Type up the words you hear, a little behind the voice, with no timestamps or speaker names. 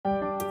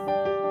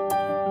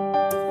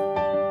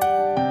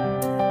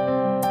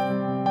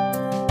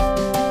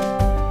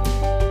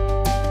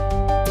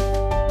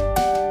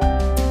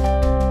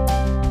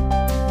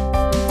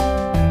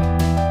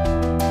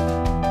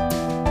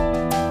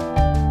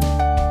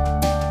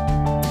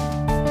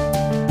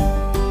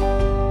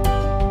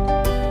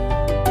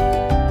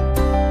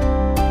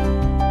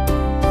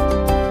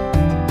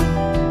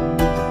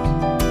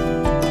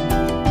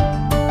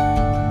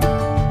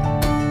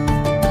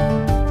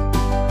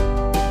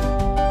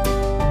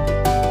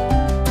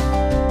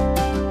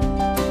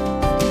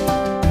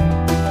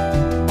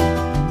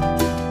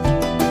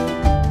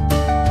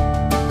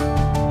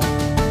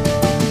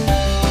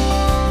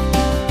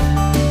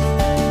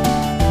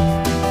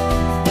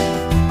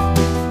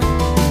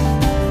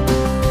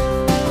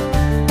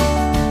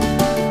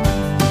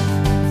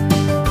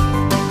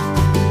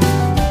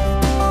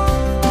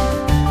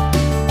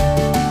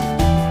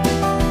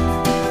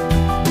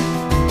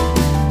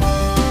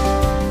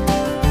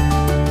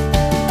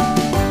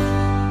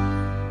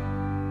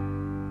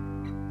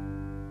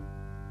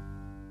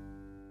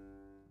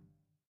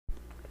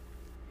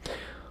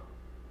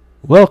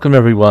Welcome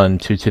everyone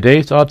to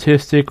today's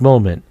Autistic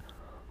Moment,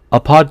 a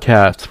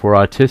podcast for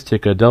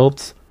autistic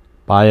adults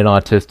by an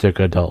autistic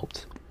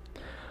adult.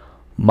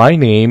 My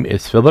name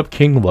is Philip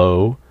King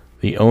Lowe,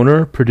 the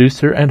owner,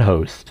 producer, and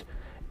host,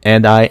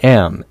 and I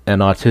am an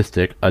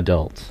autistic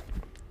adult.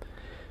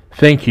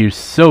 Thank you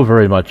so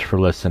very much for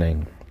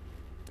listening.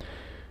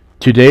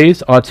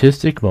 Today's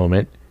Autistic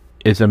Moment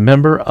is a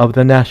member of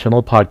the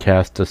National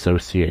Podcast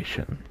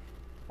Association.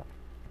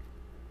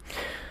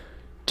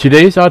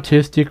 Today's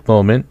Autistic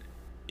Moment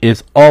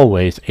is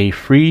always a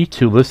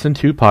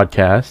free-to-listen-to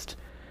podcast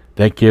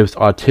that gives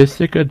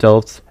autistic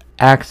adults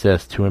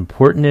access to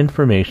important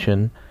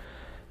information,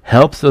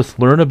 helps us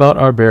learn about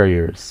our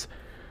barriers,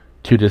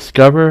 to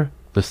discover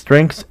the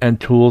strengths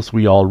and tools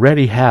we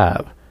already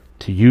have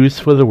to use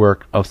for the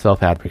work of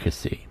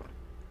self-advocacy.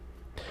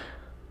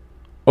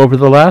 Over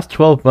the last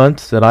 12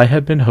 months that I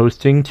have been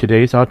hosting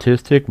today's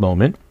Autistic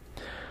Moment,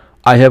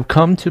 I have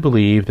come to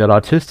believe that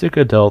autistic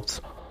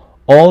adults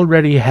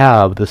already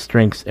have the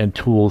strengths and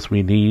tools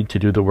we need to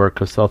do the work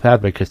of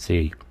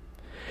self-advocacy.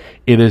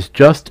 It is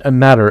just a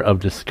matter of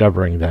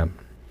discovering them.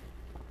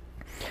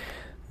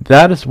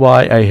 That is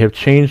why I have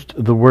changed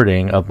the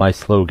wording of my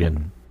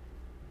slogan.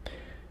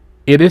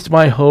 It is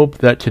my hope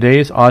that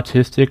today's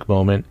Autistic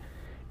Moment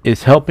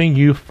is helping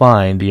you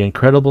find the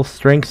incredible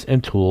strengths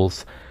and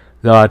tools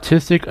that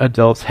autistic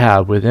adults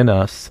have within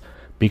us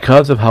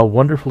because of how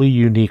wonderfully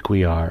unique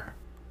we are.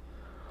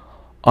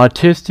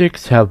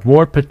 Autistics have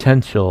more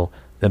potential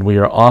than we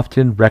are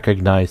often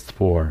recognized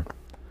for.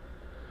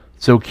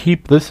 So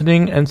keep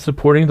listening and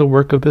supporting the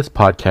work of this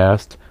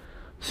podcast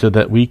so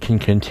that we can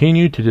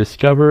continue to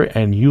discover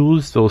and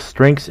use those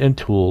strengths and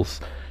tools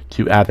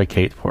to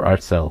advocate for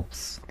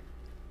ourselves.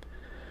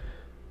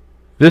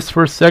 This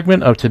first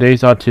segment of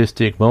today's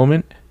Autistic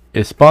Moment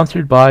is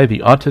sponsored by the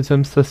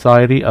Autism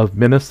Society of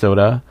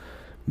Minnesota,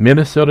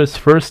 Minnesota's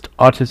first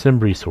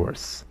autism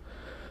resource.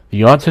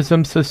 The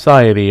Autism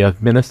Society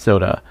of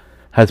Minnesota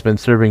has been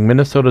serving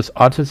Minnesota's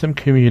autism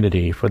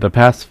community for the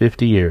past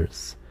 50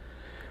 years.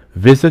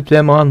 Visit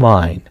them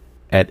online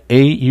at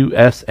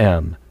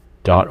ausm.org.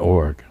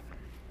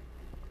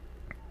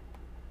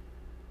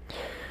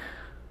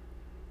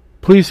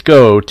 Please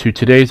go to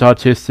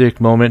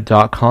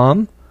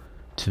todaysautisticmoment.com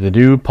to the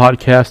new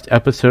podcast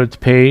episodes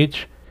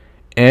page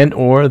and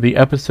or the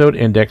episode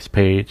index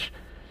page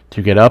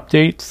to get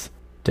updates,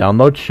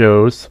 download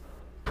shows,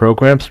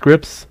 program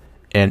scripts,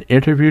 and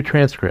interview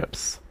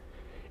transcripts.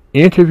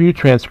 Interview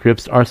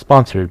transcripts are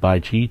sponsored by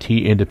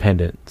GT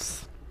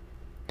Independence.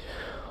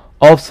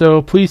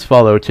 Also, please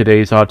follow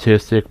today's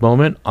Autistic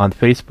Moment on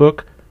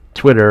Facebook,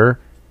 Twitter,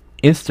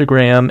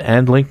 Instagram,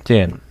 and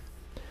LinkedIn.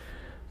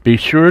 Be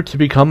sure to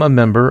become a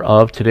member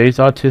of today's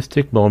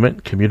Autistic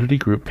Moment community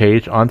group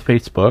page on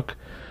Facebook,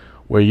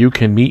 where you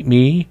can meet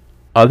me,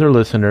 other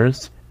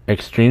listeners,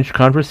 exchange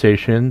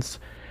conversations,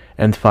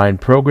 and find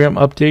program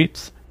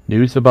updates,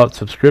 news about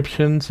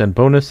subscriptions and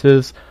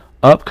bonuses,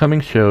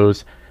 upcoming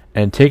shows,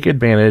 and take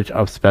advantage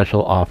of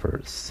special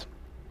offers.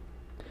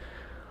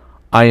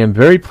 I am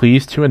very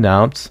pleased to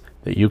announce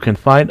that you can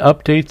find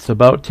updates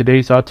about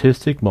today's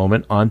Autistic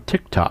Moment on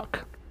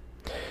TikTok.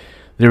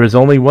 There is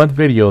only one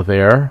video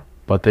there,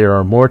 but there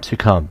are more to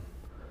come.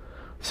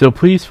 So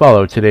please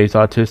follow today's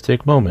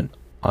Autistic Moment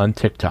on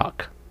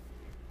TikTok.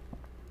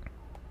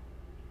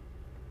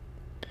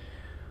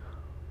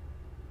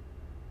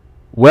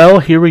 Well,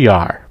 here we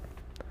are.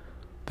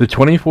 The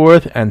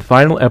 24th and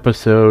final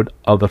episode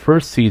of the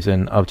first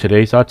season of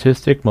today's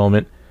Autistic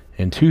Moment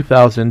in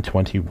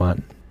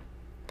 2021.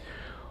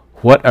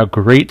 What a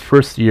great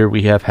first year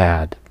we have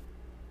had.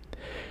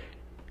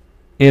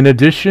 In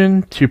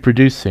addition to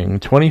producing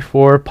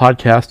 24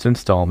 podcast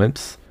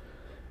installments,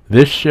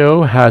 this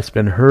show has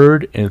been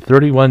heard in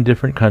 31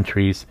 different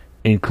countries,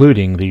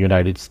 including the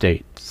United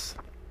States.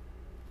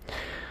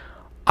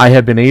 I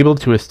have been able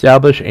to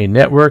establish a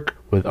network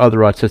with other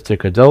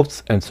autistic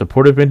adults and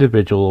supportive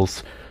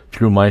individuals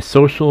through my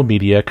social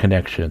media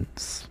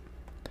connections.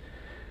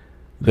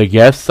 The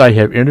guests I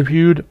have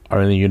interviewed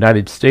are in the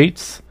United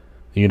States,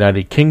 the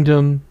United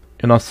Kingdom,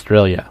 and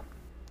Australia.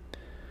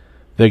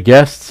 The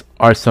guests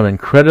are some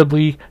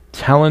incredibly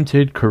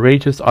talented,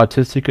 courageous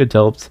autistic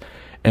adults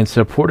and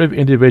supportive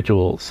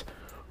individuals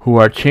who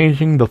are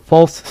changing the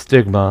false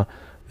stigma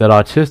that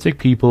autistic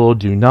people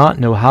do not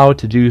know how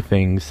to do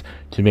things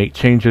to make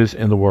changes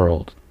in the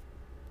world.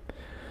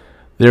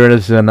 There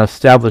is an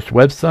established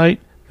website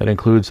that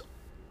includes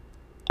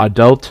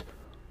Adult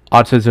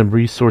Autism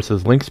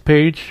Resources links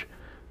page.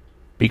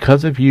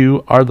 Because of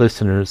you, our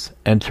listeners,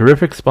 and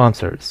terrific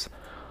sponsors,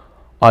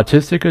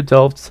 autistic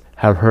adults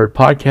have heard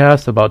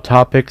podcasts about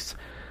topics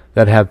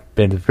that have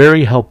been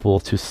very helpful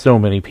to so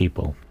many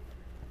people.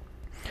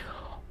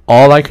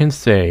 All I can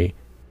say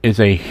is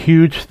a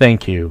huge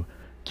thank you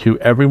to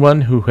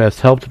everyone who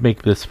has helped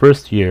make this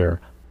first year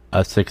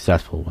a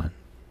successful one.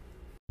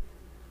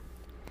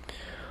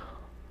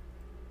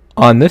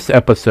 On this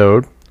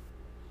episode,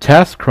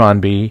 Tass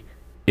Cronby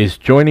is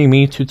joining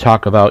me to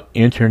talk about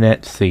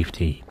internet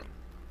safety.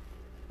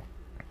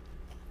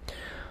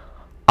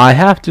 I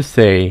have to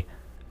say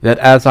that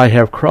as I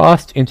have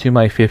crossed into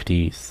my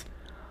 50s,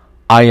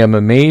 I am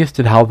amazed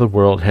at how the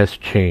world has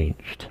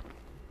changed.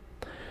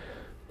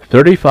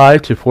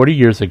 35 to 40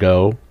 years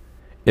ago,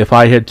 if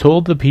I had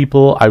told the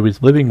people I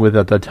was living with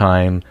at the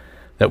time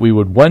that we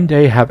would one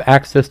day have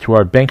access to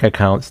our bank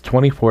accounts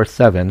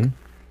 24/7,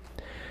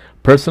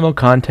 personal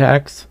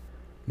contacts,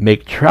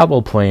 make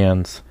travel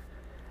plans,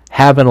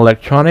 have an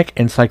electronic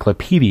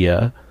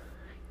encyclopedia,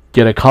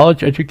 get a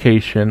college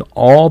education,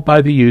 all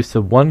by the use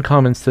of one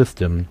common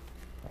system,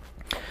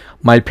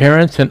 my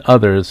parents and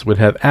others would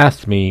have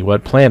asked me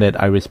what planet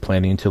I was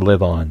planning to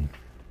live on.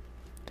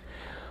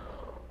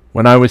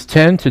 When I was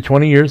 10 to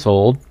 20 years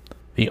old,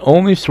 the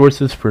only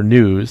sources for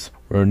news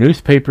were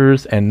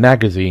newspapers and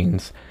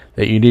magazines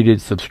that you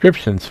needed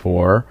subscriptions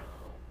for,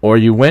 or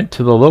you went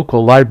to the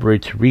local library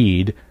to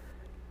read,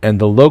 and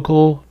the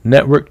local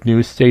network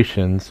news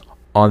stations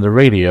on the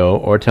radio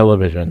or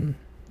television.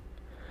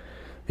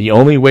 The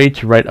only way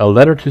to write a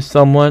letter to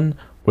someone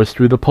was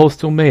through the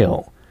postal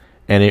mail,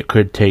 and it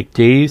could take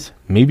days,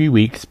 maybe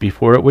weeks,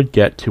 before it would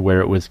get to where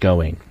it was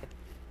going.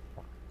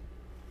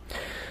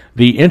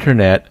 The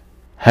internet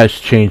has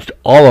changed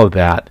all of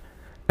that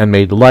and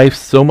made life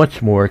so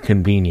much more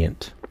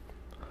convenient.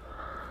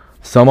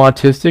 Some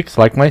autistics,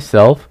 like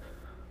myself,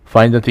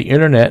 find that the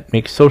internet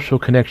makes social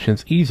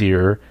connections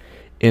easier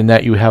in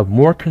that you have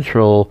more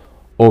control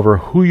over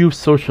who you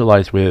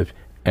socialize with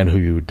and who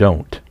you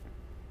don't.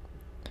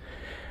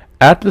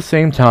 At the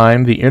same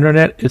time, the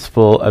internet is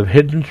full of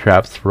hidden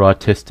traps for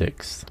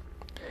autistics.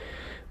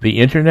 The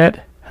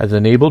internet has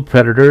enabled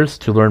predators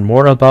to learn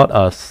more about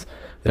us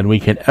than we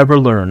can ever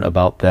learn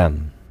about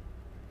them.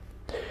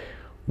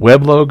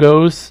 Web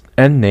logos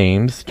and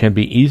names can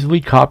be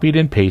easily copied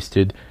and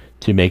pasted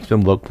to make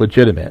them look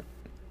legitimate.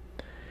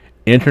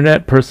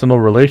 Internet personal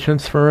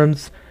relations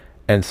firms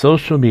and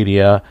social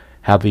media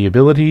have the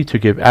ability to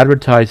give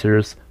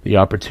advertisers the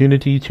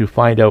opportunity to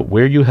find out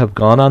where you have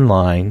gone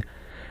online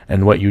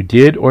and what you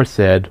did or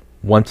said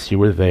once you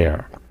were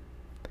there.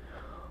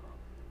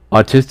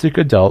 Autistic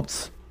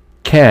adults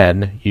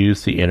can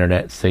use the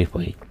internet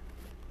safely.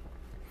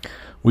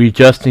 We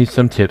just need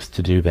some tips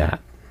to do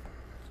that.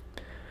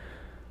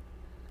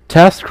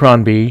 Task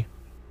Cronby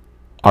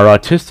are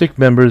autistic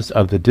members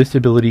of the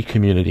disability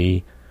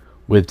community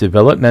with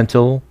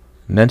developmental,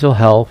 mental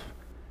health,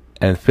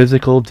 and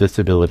physical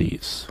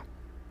disabilities.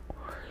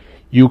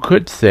 You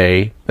could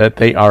say that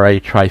they are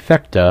a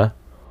trifecta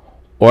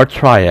or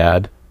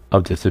triad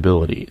of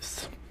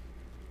disabilities.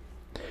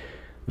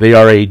 They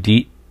are a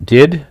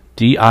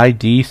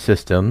DID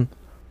system,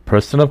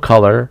 person of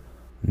color,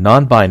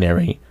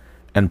 non-binary,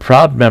 and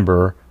proud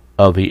member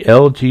of the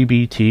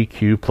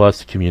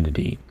LGBTQ+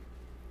 community.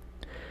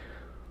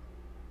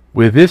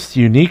 With this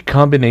unique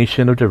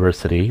combination of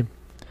diversity,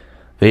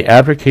 they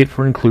advocate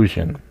for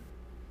inclusion,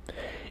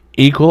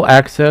 equal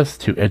access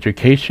to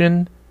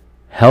education,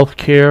 health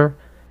care,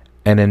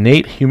 and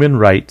innate human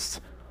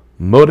rights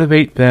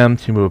motivate them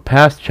to move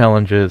past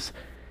challenges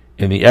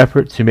in the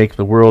effort to make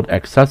the world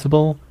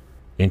accessible,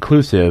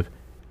 inclusive,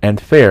 and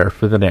fair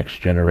for the next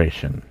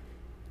generation.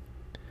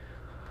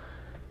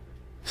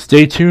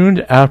 Stay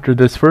tuned after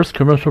this first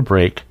commercial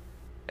break,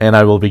 and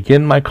I will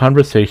begin my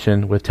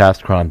conversation with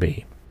Task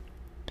Cronby.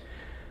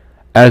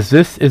 As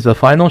this is the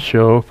final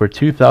show for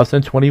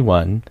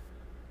 2021,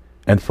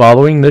 and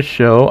following this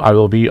show I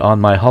will be on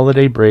my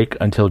holiday break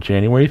until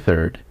January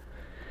 3rd,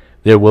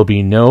 there will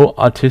be no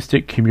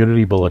Autistic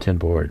Community Bulletin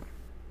Board.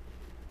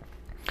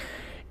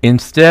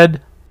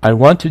 Instead, I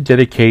want to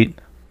dedicate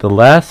the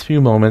last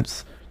few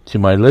moments to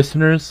my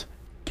listeners,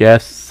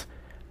 guests,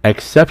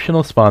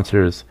 exceptional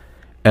sponsors,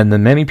 and the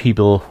many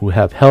people who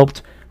have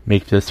helped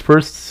make this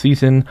first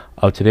season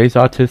of Today's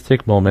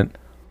Autistic Moment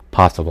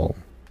possible.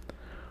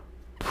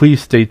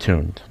 Please stay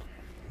tuned.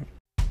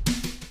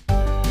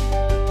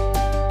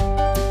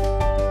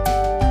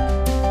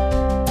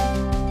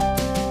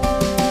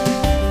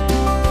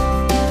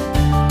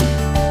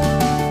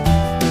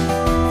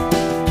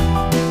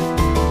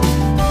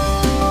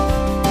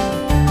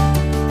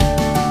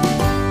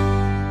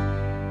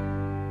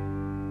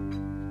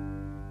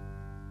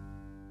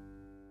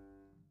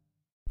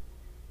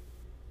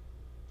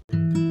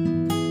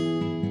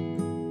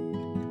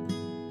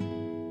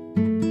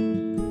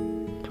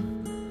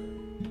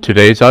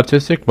 Today's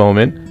Autistic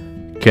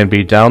Moment can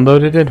be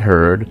downloaded and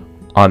heard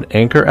on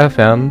Anchor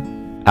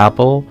FM,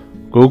 Apple,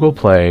 Google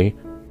Play,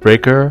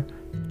 Breaker,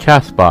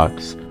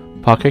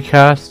 Castbox, Pocket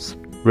Casts,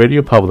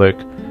 Radio Public,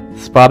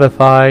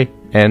 Spotify,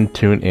 and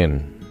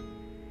TuneIn.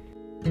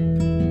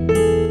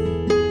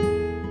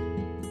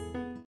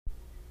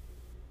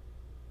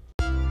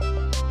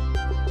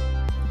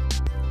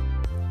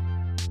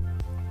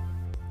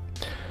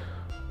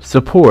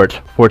 Support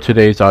for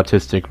today's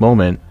Autistic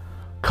Moment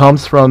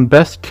comes from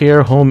Best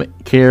Care Home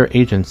Care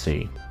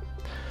Agency.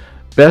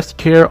 Best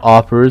Care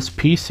offers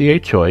PCA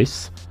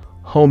Choice,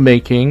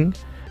 homemaking,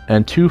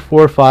 and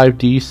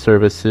 245D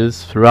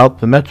services throughout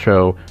the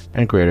Metro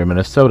and Greater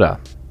Minnesota.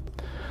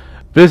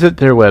 Visit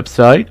their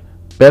website,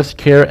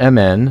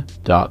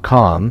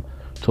 bestcaremn.com,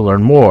 to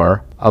learn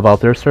more about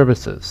their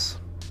services.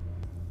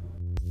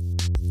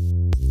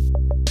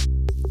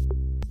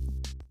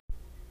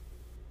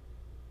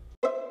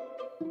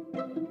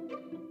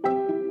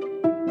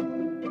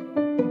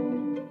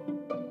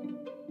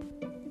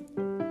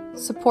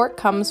 Support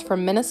comes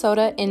from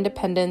Minnesota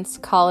Independence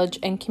College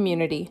and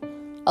Community,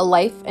 a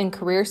life and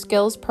career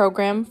skills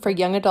program for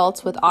young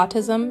adults with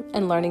autism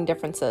and learning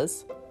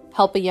differences.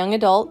 Help a young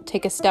adult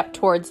take a step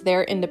towards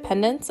their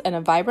independence and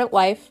a vibrant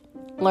life.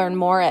 Learn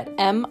more at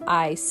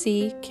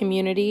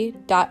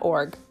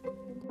miccommunity.org.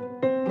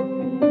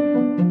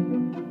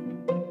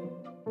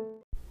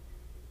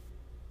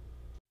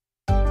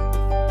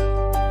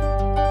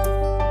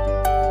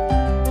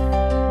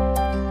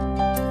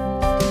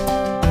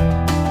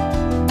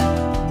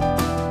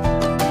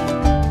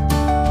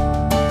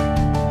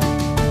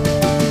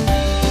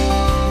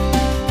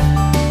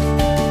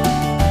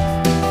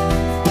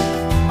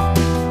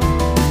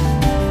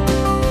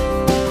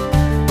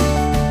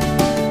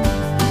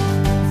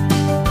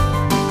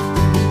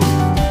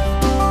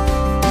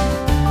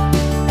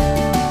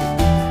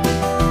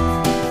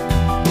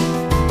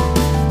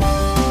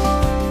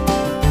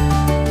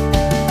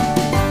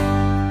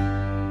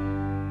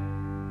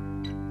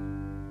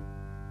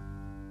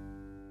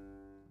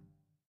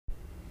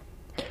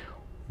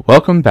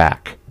 Welcome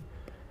back.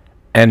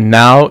 And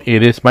now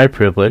it is my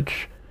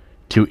privilege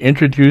to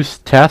introduce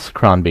Tess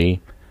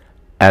Crombie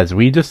as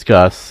we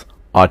discuss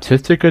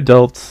autistic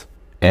adults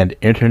and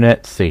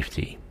internet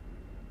safety.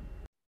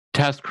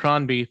 Tess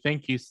Crombie,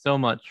 thank you so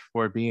much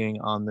for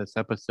being on this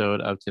episode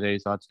of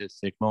today's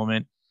Autistic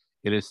Moment.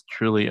 It is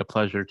truly a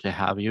pleasure to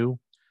have you.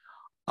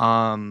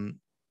 And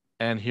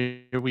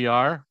here we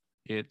are.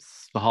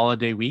 It's the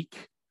holiday week,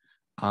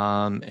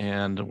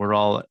 and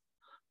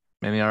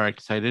many are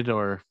excited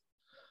or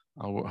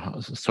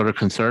sort of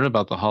concerned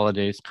about the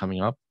holidays coming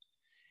up.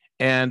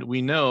 And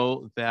we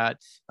know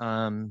that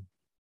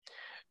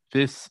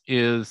this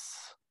is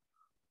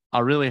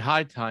a really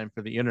high time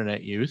for the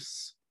internet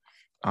use.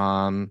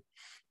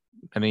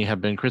 Many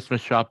have been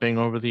Christmas shopping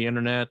over the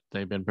internet.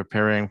 They've been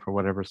preparing for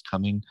whatever's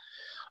coming.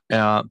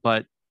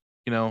 But,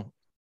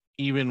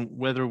 even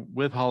whether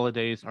with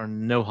holidays or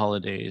no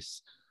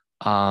holidays,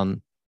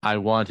 I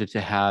wanted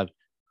to have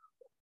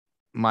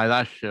my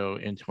last show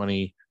in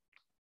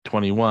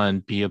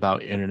 2021 be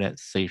about internet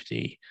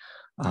safety.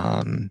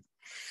 And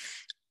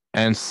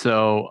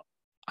so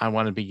I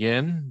want to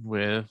begin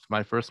with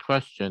my first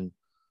question.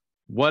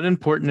 What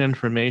important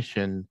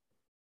information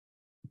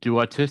do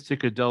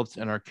autistic adults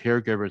and our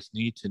caregivers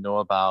need to know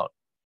about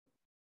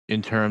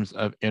in terms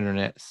of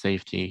internet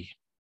safety?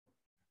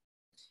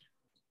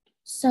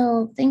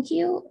 So thank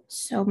you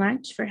so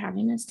much for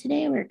having us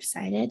today. We're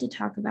excited to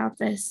talk about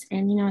this.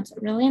 And, it's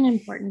really an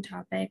important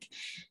topic.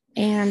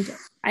 And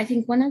I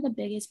think one of the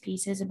biggest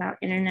pieces about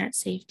internet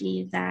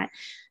safety that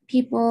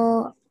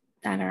people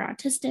that are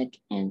autistic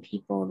and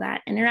people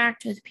that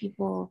interact with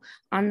people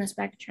on the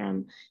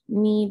spectrum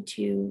need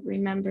to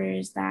remember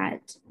is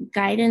that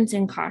guidance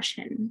and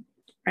caution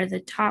are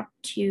the top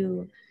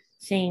two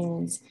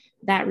things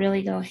that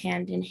really go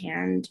hand in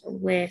hand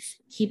with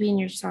keeping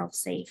yourself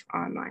safe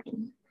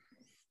online.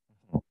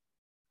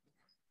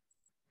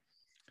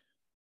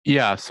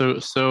 Yeah, so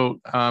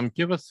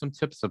give us some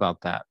tips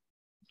about that.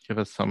 Give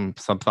us some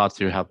thoughts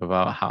you have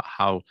about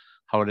how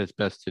it is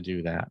best to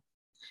do that.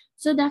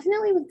 So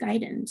definitely with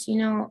guidance,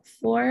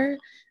 for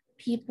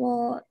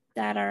people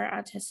that are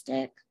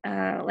autistic,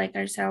 like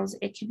ourselves,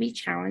 it can be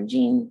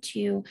challenging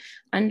to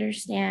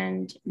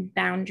understand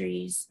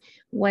boundaries,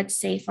 what's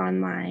safe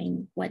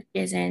online, what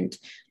isn't,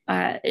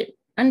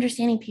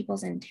 understanding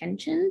people's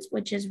intentions,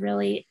 which is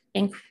really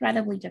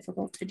incredibly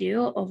difficult to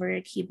do over a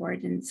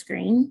keyboard and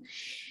screen.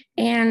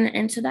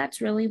 And so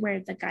that's really where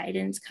the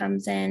guidance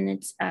comes in.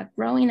 It's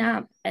growing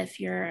up, if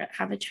you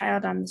have a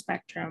child on the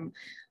spectrum,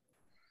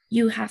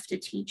 you have to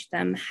teach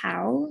them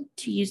how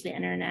to use the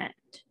internet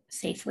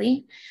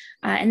safely.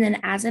 And then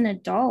as an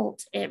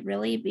adult, it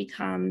really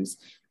becomes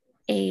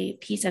a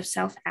piece of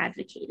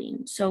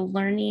self-advocating. So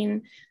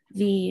learning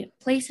the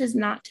places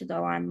not to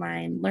go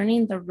online,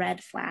 learning the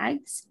red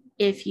flags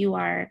if you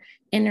are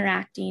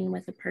interacting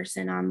with a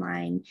person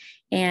online,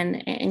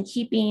 and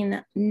keeping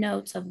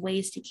notes of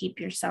ways to keep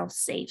yourself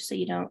safe so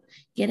you don't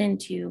get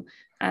into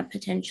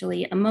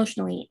potentially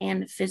emotionally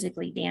and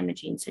physically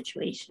damaging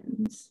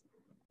situations.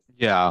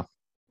 Yeah.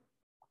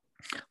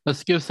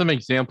 Let's give some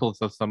examples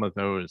of some of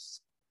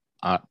those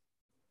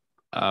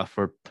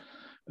for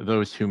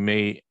those who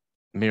may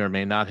or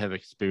may not have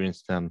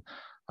experienced them.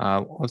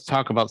 Let's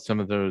talk about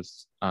some of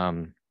those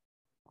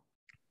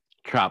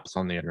traps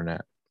on the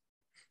internet,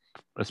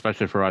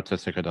 especially for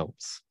autistic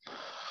adults.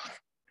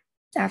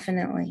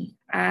 Definitely.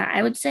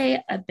 I would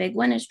say a big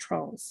one is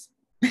trolls.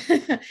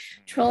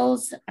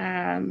 Trolls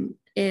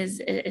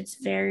it's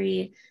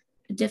very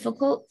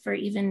difficult for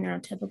even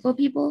neurotypical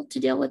people to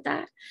deal with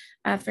that.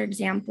 For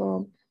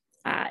example,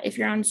 if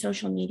you're on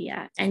social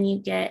media and you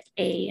get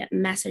a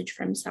message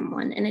from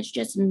someone and it's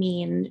just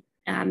mean,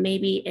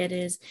 maybe it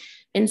is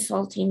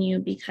insulting you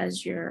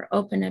because you're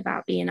open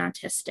about being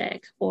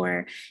autistic,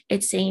 or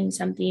it's saying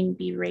something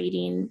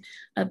berating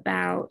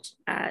about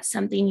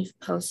something you've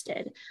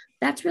posted.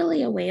 That's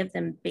really a way of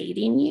them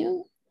baiting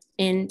you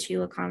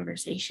into a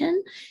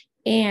conversation.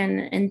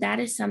 And that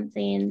is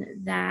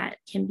something that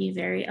can be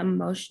very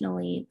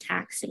emotionally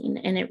taxing.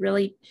 And it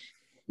really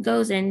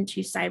goes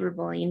into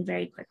cyberbullying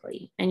very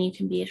quickly, and you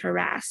can be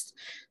harassed.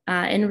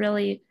 And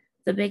really,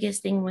 the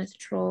biggest thing with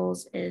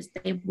trolls is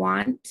they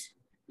want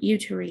you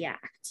to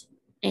react.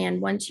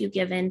 And once you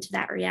give in to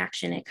that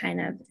reaction, it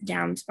kind of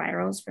down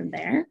spirals from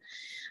there.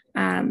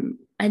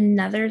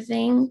 Another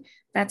thing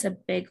that's a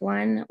big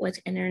one with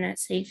internet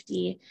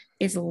safety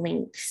is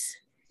links.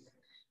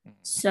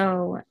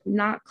 So,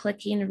 not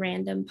clicking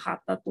random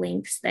pop up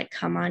links that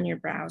come on your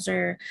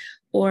browser,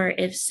 or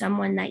if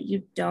someone that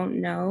you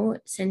don't know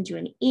sends you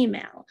an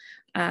email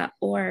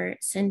or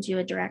sends you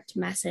a direct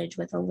message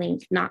with a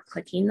link, not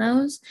clicking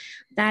those,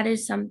 that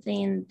is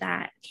something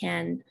that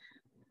can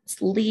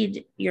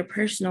lead your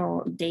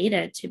personal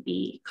data to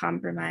be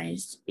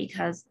compromised,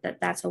 because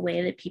that's a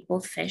way that people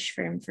fish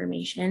for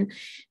information.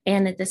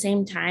 And at the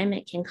same time,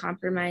 it can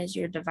compromise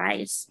your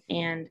device.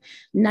 And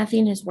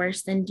nothing is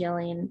worse than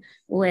dealing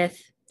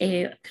with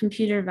a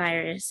computer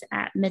virus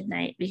at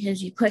midnight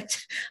because you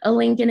clicked a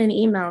link in an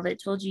email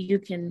that told you you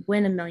can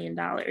win $1 million.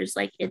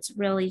 Like, it's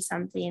really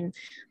something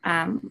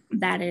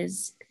that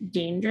is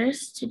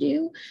dangerous to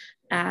do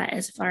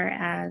as far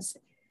as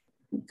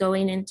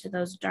going into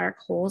those dark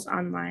holes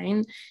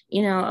online.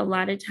 You know, a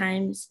lot of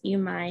times you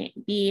might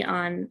be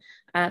on,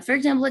 for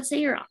example, let's say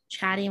you're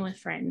chatting with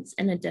friends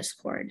in a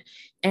Discord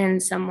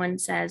and someone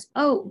says,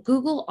 oh,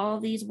 Google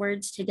all these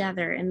words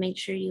together and make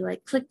sure you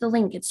like click the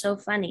link. It's so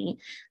funny.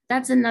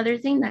 That's another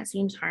thing that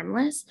seems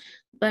harmless.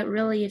 But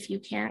really, if you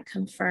can't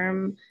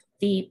confirm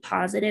the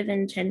positive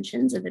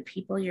intentions of the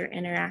people you're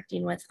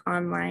interacting with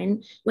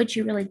online, which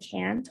you really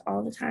can't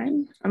all the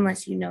time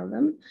unless you know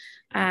them,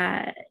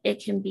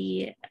 it can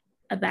be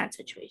a bad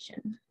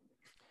situation.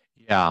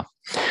 Yeah.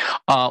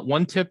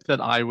 One tip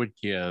that I would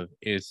give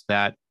is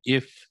that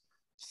if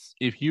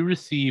you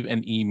receive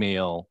an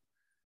email,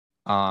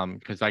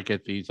 because I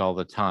get these all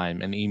the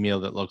time, an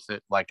email that looks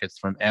like it's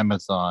from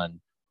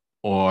Amazon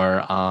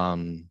or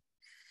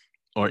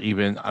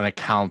even an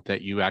account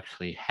that you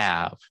actually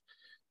have,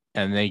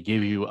 and they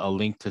give you a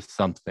link to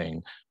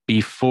something,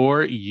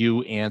 before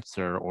you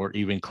answer or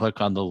even click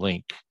on the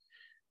link,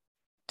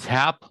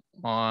 tap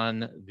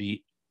on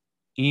the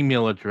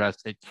email address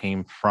it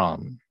came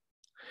from.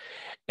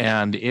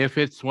 And if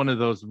it's one of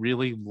those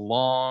really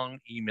long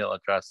email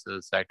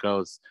addresses that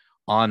goes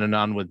on and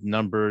on with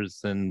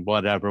numbers and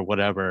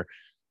whatever,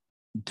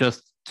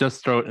 just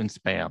throw it in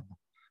spam,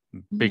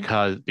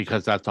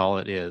 because that's all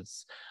it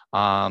is.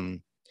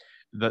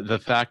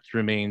 The fact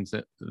remains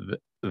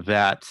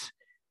that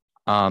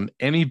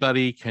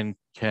anybody can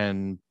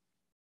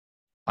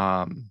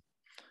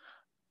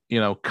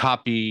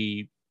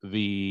copy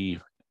the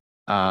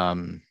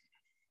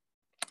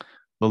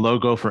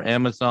logo for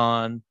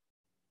Amazon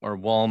or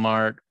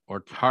Walmart or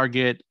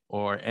Target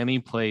or any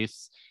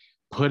place,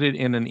 put it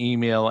in an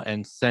email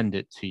and send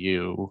it to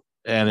you,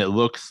 and it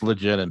looks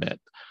legitimate.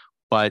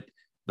 But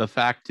the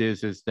fact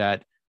is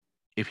that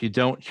if you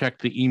don't check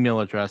the email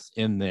address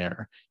in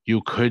there,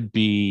 you could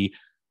be,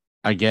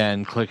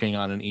 again, clicking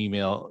on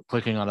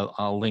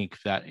a link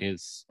that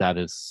is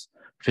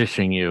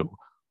phishing you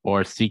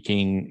or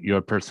seeking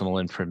your personal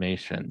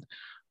information.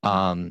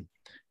 Um,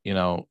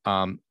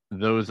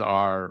 those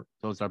are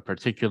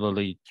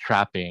particularly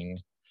trapping,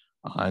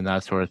 and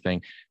that sort of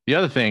thing. The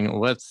other thing,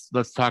 let's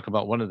talk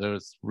about one of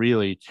those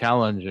really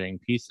challenging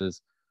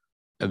pieces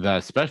that,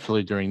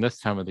 especially during this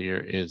time of the year,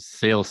 is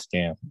sales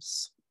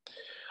scams.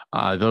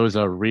 Those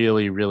are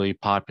really, really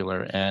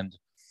popular, and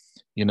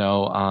you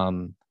know,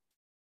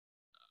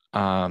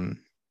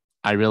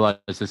 I realize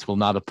this will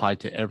not apply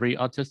to every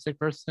autistic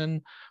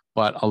person,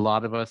 but a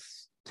lot of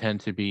us tend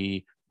to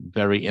be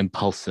very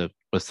impulsive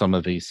with some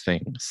of these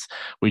things.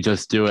 We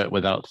just do it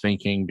without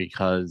thinking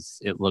because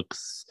it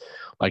looks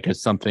like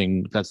it's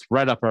something that's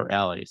right up our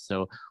alley.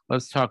 So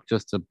let's talk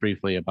just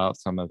briefly about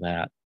some of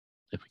that,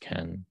 if we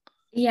can.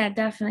 Yeah,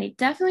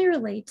 definitely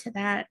relate to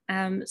that.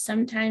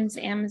 Sometimes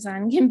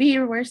Amazon can be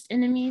your worst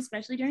enemy,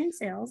 especially during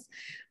sales.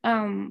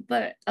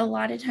 But a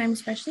lot of times,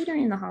 especially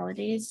during the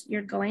holidays,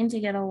 you're going to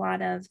get a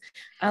lot of,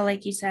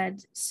 like you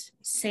said,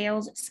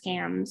 sales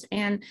scams,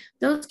 and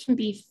those can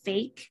be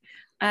fake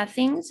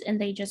things, and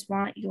they just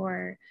want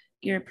your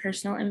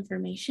personal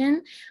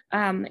information.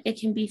 It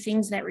can be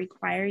things that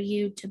require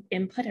you to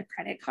input a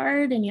credit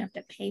card and you have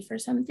to pay for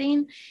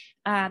something.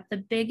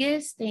 The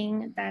biggest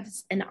thing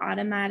that's an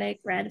automatic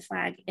red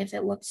flag, if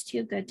it looks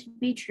too good to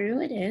be true,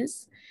 it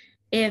is.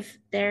 If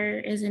there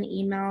is an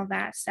email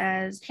that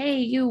says, hey,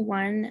 you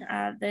won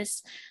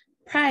this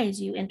prize,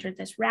 you entered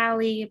this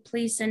rally,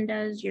 please send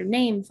us your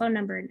name, phone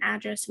number, and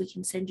address, we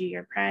can send you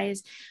your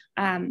prize.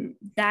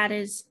 That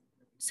is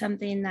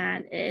something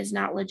that is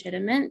not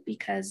legitimate,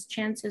 because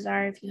chances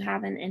are, if you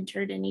haven't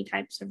entered any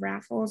types of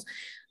raffles,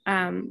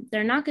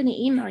 they're not going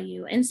to email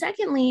you. And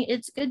secondly,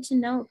 it's good to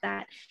note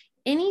that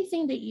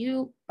anything that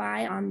you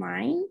buy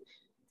online,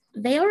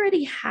 they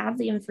already have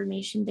the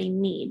information they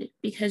need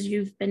because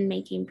you've been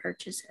making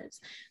purchases.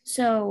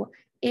 So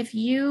if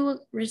you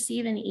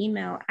receive an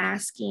email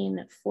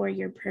asking for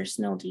your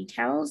personal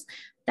details,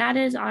 that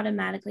is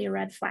automatically a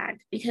red flag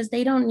because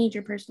they don't need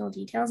your personal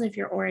details if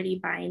you're already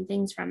buying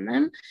things from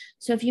them.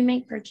 So if you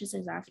make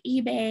purchases off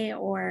eBay,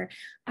 or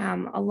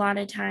a lot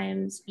of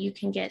times you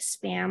can get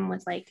spam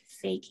with like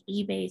fake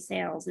eBay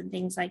sales and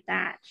things like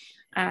that.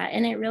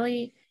 And it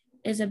really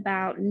is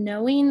about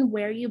knowing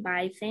where you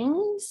buy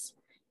things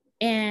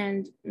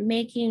and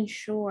making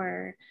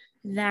sure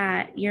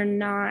that you're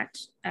not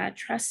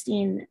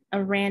trusting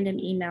a random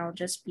email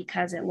just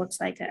because it looks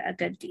like a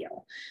good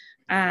deal.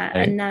 Go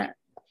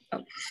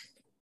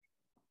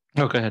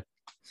ahead.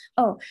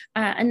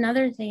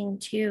 Another thing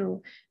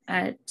too,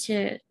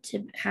 to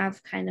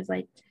have kind of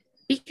like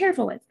be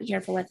careful with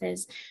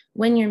is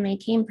when you're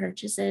making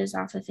purchases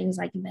off of things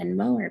like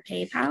Venmo or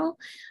PayPal,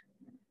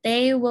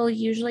 they will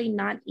usually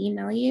not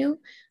email you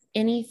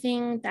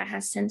anything that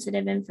has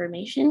sensitive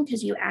information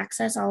because you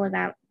access all of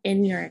that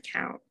in your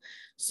account.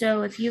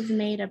 So if you've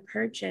made a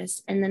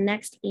purchase and the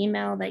next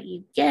email that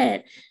you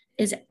get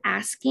is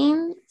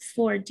asking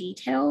for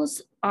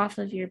details off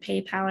of your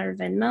PayPal or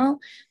Venmo,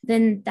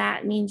 then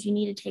that means you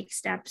need to take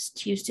steps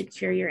to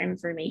secure your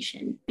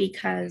information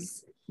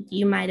because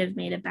you might have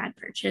made a bad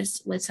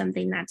purchase with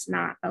something that's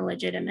not a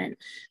legitimate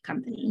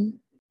company.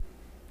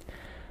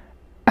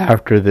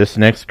 After this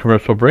next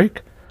commercial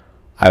break,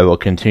 I will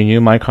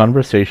continue my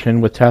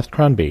conversation with Tass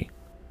Cronby.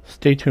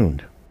 Stay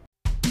tuned.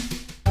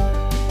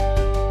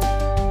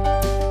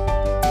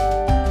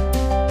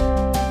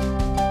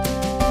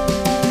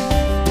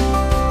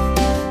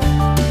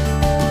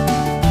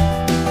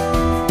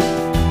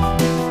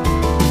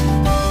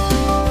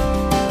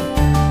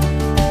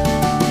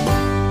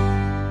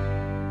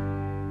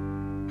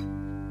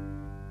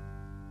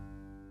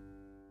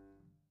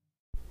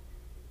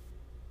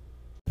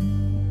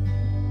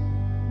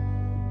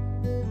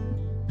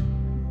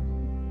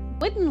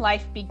 Wouldn't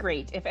life be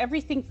great if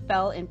everything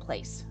fell in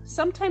place?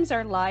 Sometimes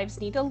our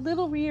lives need a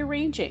little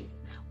rearranging.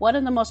 One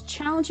of the most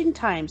challenging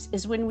times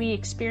is when we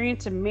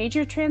experience a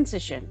major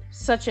transition,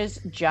 such as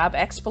job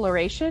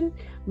exploration,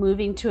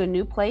 moving to a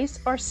new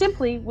place, or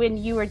simply when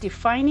you are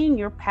defining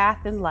your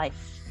path in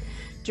life.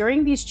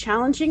 During these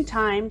challenging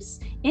times,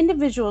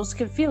 individuals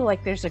can feel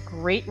like there's a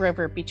great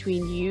river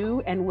between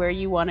you and where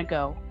you want to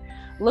go.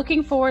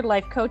 Looking Forward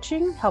Life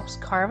Coaching helps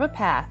carve a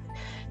path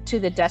to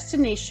the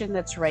destination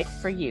that's right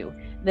for you,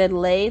 then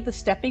lay the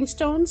stepping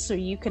stones so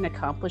you can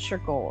accomplish your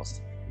goals.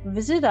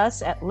 Visit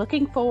us at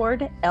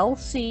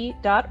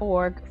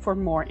lookingforwardlc.org for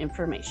more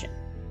information.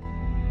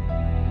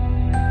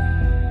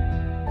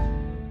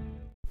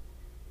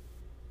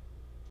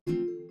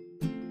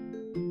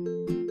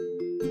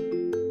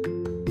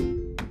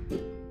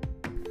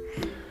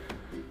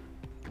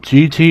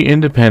 GT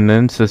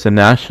Independence is a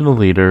national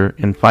leader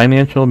in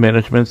financial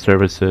management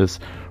services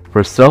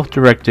for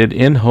self-directed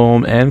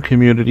in-home and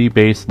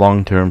community-based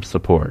long-term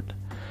support.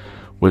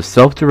 With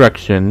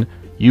self-direction,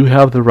 you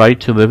have the right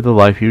to live the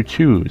life you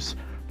choose,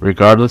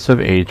 regardless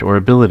of age or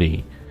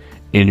ability,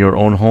 in your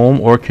own home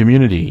or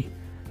community.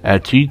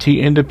 At GT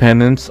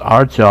Independence,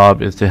 our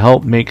job is to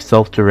help make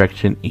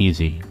self-direction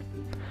easy.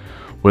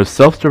 With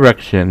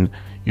self-direction,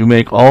 you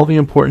make all the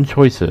important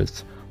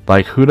choices,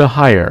 like who to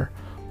hire,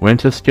 when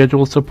to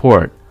schedule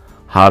support,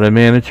 how to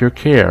manage your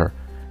care,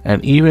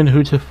 and even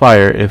who to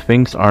fire if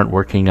things aren't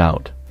working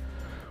out.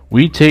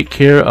 We take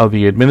care of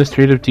the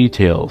administrative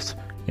details,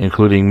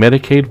 including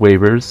Medicaid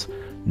waivers,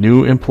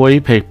 new employee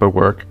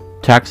paperwork,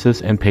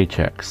 taxes, and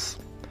paychecks.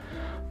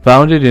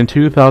 Founded in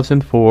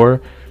 2004,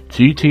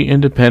 GT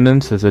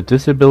Independence is a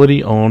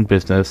disability-owned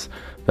business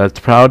that's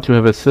proud to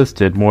have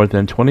assisted more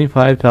than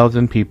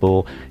 25,000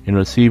 people in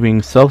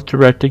receiving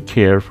self-directed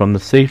care from the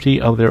safety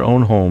of their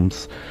own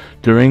homes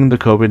during the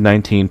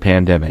COVID-19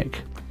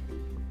 pandemic.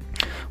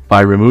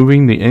 By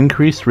removing the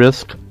increased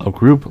risk of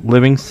group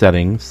living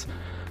settings,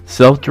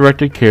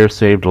 self-directed care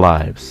saved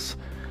lives.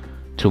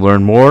 To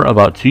learn more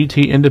about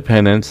GT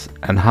Independence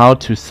and how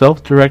to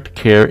self-direct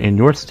care in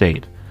your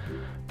state,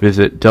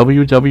 visit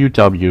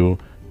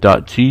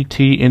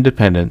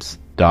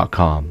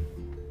www.gtindependence.com.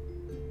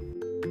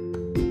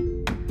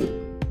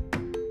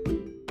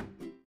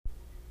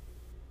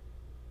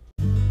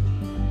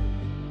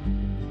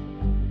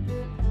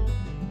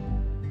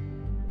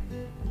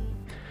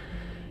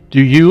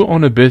 Do you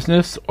own a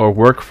business or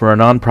work for a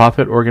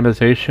nonprofit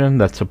organization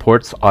that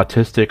supports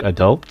autistic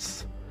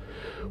adults?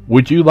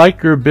 Would you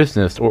like your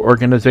business or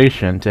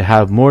organization to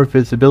have more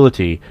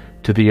visibility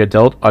to the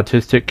adult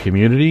autistic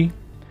community?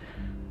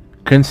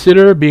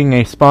 Consider being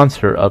a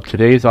sponsor of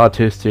today's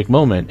Autistic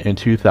Moment in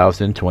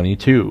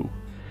 2022.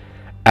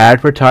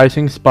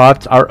 Advertising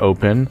spots are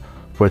open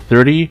for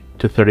 30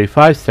 to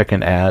 35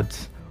 second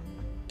ads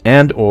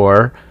and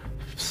or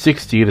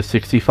 60 to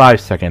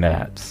 65 second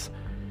ads.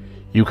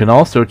 You can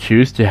also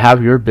choose to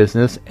have your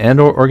business and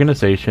or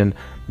organization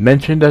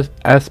mentioned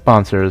as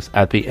sponsors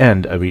at the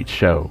end of each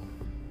show.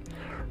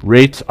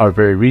 Rates are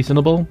very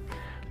reasonable.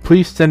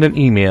 Please send an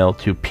email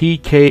to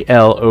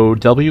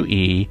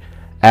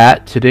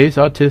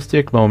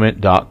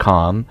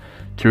pklowe@todaysautisticmoment.com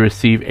to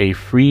receive a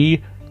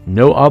free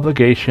no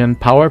obligation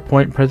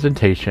PowerPoint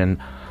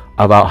presentation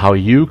about how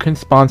you can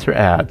sponsor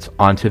ads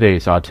on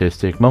today's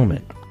Autistic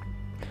Moment.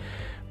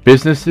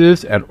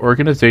 Businesses and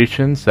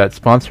organizations that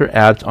sponsor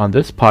ads on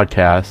this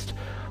podcast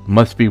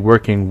must be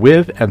working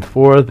with and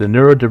for the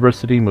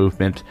neurodiversity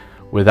movement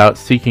without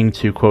seeking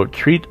to, quote,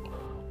 treat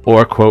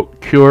or,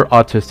 quote, cure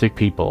autistic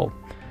people.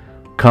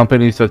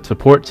 Companies that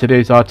support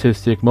today's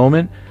Autistic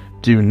Moment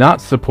do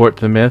not support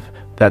the myth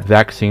that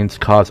vaccines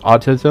cause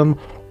autism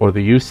or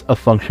the use of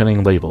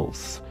functioning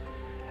labels.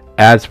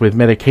 Ads with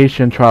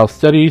medication trial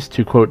studies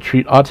to, quote,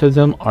 treat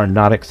autism are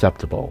not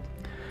acceptable.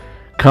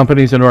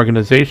 Companies and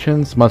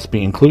organizations must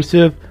be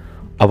inclusive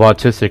of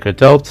autistic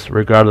adults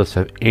regardless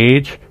of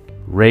age,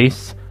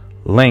 race,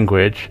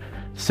 language,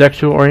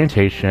 sexual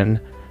orientation,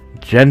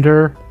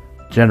 gender,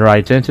 gender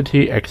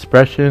identity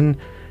expression,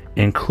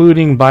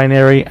 including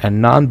binary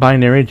and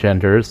non-binary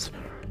genders,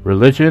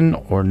 religion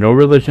or no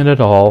religion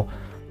at all,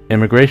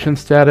 immigration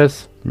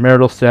status,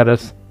 marital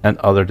status, and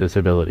other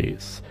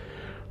disabilities.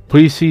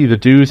 Please see the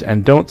do's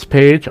and don'ts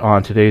page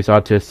on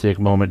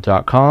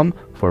todaysautisticmoment.com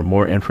for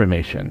more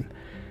information.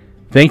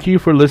 Thank you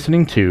for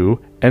listening to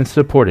and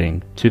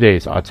supporting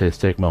today's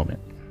Autistic Moment.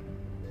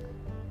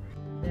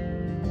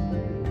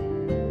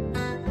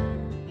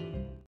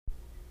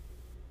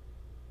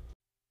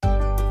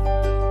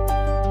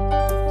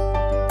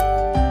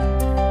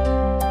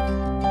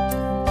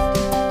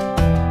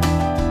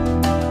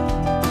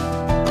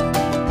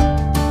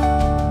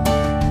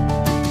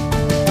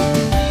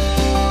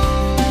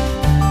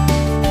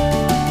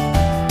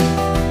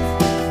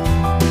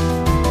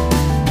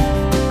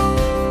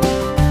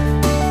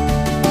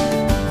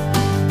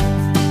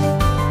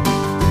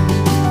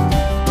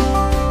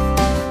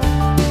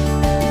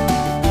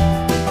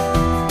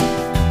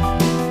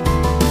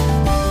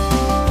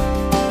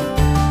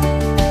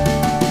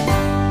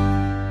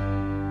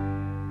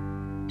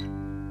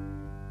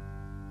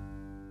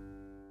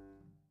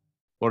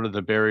 What are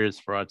the barriers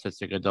for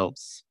autistic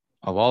adults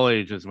of all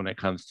ages when it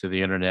comes to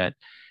the internet?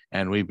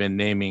 And we've been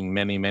naming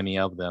many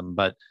of them,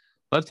 but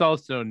let's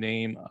also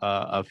name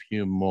a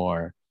few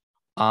more.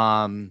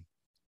 Getting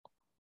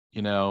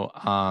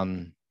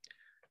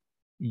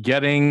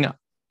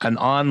an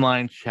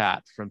online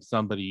chat from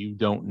somebody you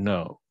don't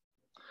know.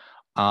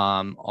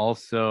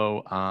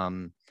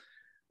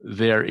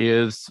 There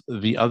is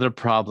the other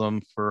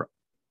problem for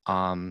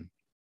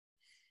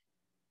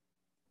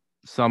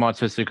some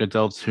autistic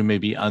adults who may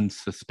be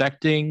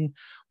unsuspecting,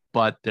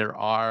 but there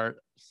are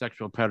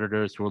sexual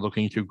predators who are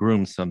looking to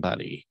groom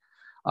somebody.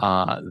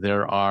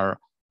 There are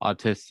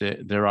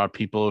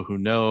people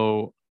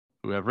who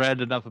have read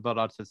enough about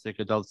autistic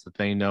adults that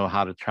they know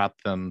how to trap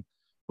them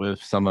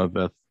with some of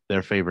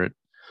their favorite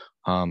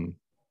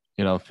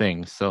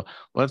things. So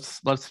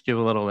let's give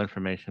a little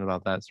information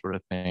about that sort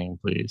of thing,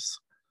 please.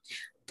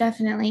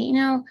 Definitely.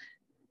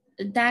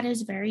 That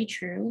is very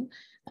true.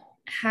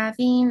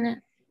 Having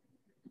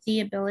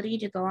the ability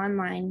to go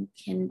online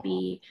can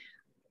be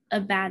a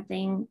bad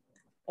thing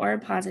or a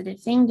positive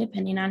thing,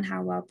 depending on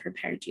how well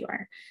prepared you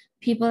are.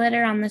 People that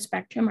are on the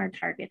spectrum are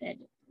targeted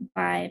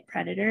by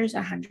predators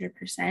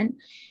 100%.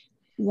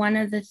 One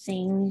of the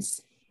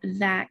things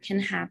that can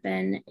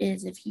happen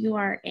is if you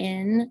are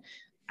in,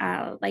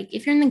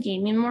 if you're in the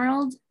gaming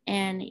world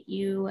and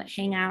you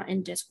hang out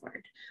in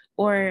Discord,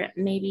 or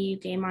maybe you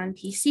game on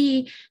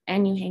PC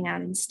and you hang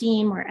out in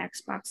Steam or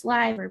Xbox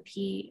Live or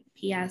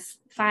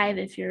PS5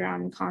 if you're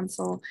on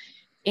console,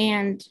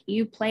 and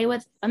you play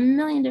with a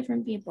million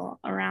different people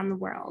around the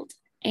world.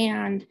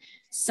 And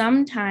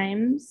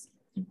sometimes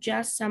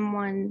just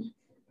someone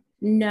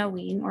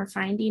knowing or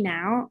finding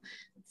out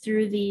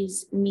through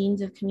these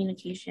means of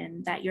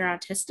communication that you're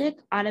autistic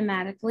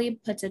automatically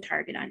puts a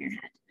target on your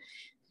head.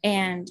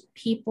 And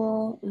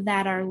people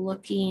that are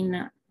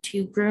looking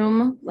to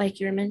groom, like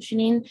you're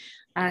mentioning,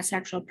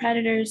 sexual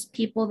predators,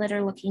 people that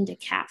are looking to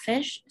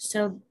catfish.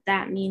 So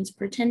that means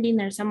pretending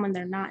there's someone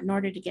they're not in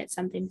order to get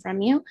something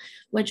from you,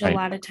 which right. A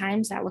lot of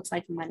times that looks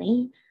like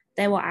money.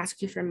 They will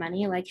ask you for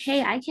money, like,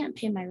 hey, I can't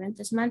pay my rent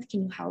this month.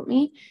 Can you help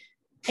me?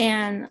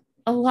 And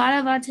a lot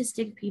of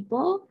autistic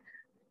people,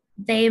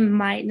 they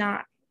might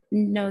not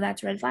know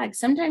that's a red flag.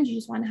 Sometimes you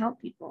just want to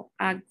help people.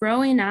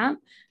 Growing up,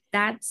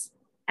 that's,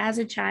 as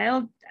a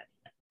child,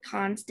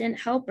 constant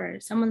helper.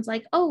 Someone's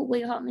like, oh, will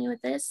you help me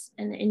with this?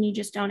 And you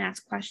just don't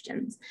ask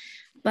questions.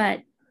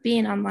 But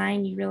being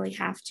online, you really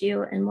have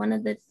to. And one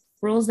of the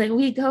rules that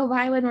we go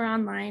by when we're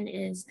online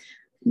is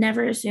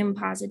never assume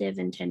positive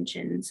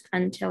intentions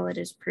until it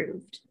is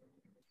proved.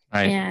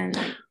 Right.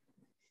 And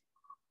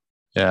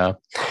yeah.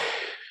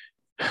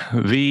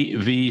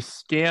 The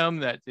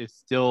scam that is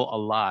still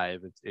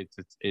alive, it's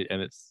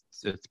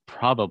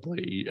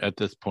probably at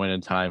this point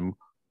in time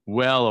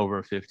well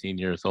over 15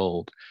 years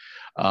old.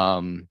 We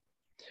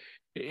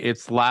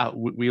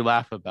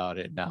laugh about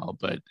it now,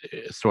 but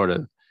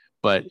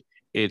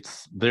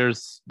there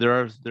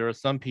are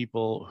some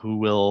people who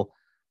will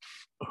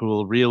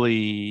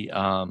really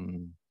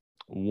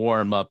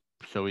warm up,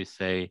 shall we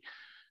say,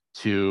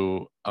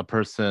 to a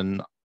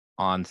person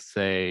on,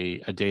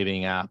 say, a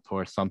dating app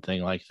or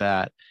something like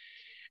that,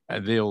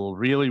 they'll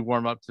really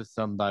warm up to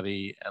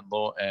somebody,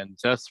 and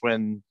just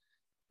when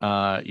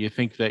you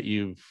think that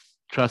you've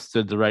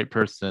trusted the right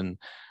person,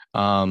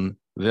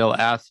 they'll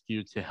ask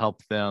you to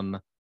help them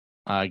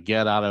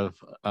get out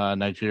of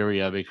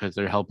Nigeria because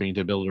they're helping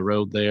to build a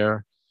road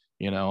there,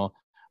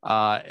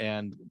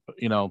 and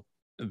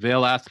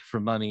they'll ask for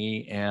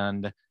money,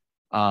 and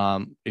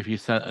if you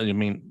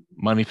send,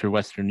 money through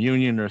Western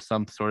Union or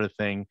some sort of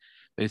thing,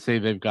 they say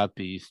they've got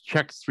these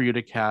checks for you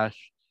to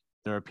cash.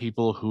 There are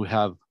people who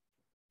have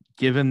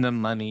given them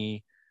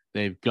money,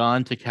 they've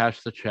gone to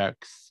cash the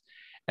checks,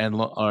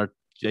 or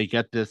they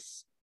get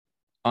this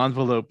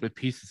envelope with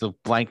pieces of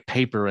blank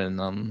paper in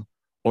them,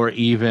 or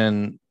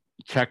even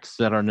checks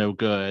that are no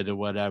good or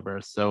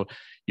whatever. So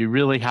you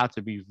really have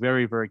to be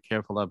very, very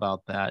careful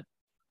about that.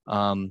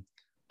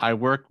 I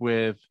work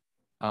with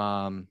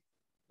an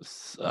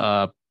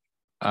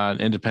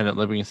independent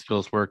living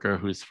skills worker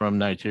who's from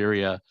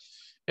Nigeria,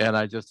 and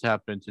I just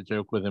happened to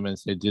joke with him and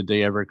say, did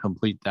they ever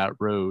complete that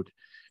road?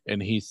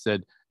 And he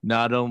said,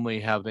 not only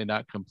have they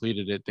not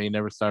completed it, they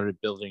never started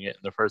building it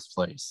in the first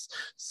place.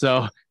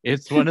 So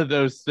it's one of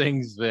those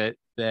things that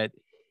they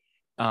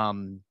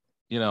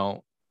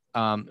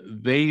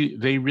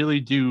really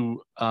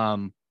do,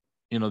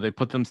 they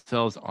put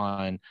themselves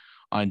on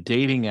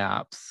dating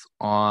apps,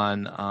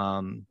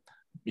 on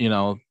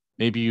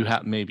maybe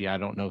I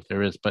don't know if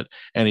there is, but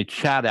any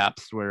chat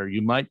apps where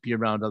you might be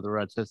around other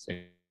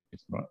autistics,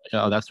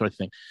 that sort of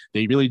thing.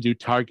 They really do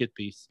target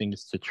these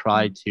things to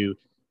try to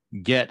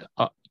get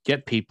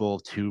people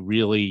to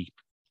really,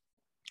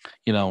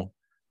 to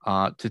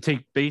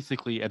take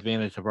basically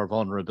advantage of our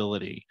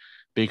vulnerability,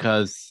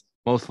 because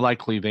most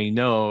likely they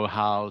know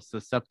how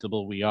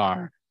susceptible we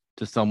are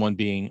to someone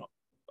being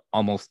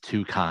almost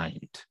too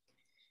kind.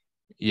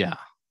 Yeah.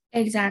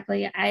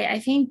 Exactly. I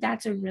think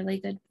that's a really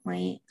good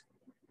point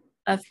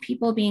of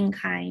people being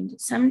kind.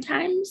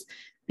 Sometimes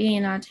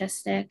being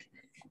autistic,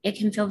 it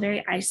can feel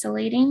very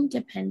isolating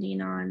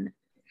depending on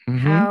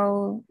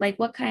how,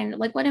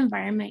 what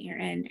environment you're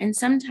in. And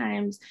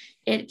sometimes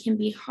it can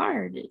be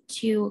hard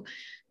to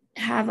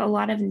have a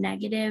lot of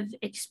negative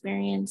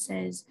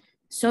experiences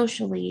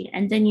socially,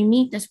 and then you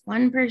meet this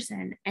one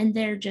person and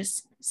they're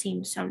just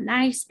seem so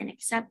nice and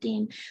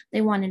accepting.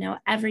 They want to know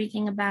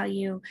everything about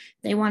you,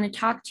 they want to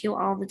talk to you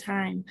all the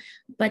time.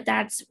 But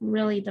that's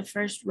really the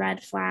first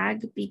red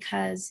flag,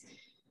 because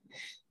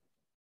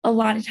a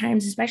lot of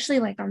times, especially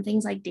like on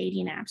things like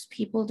dating apps,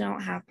 people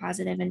don't have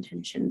positive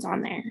intentions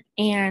on there,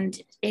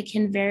 and it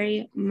can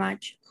very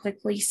much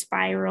quickly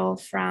spiral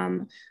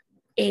from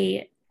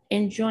a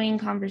enjoying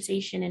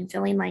conversation and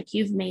feeling like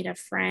you've made a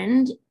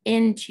friend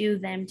into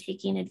them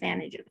taking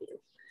advantage of you.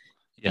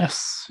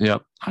 Yes.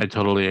 Yep. I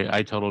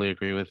totally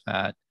agree with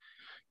that.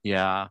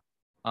 Yeah.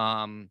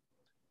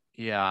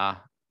 Yeah.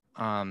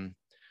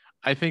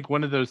 I think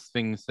one of those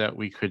things that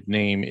we could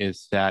name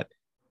is that,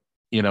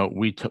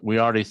 we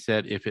already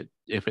said, if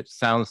it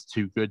sounds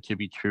too good to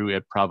be true,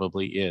 it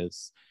probably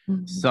is.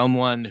 Mm-hmm.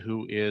 Someone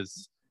who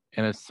is,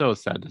 and it's so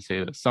sad to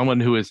say this, someone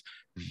who is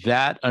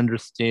that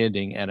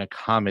understanding and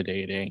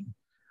accommodating,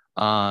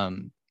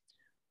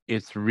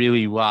 it's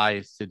really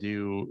wise to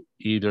do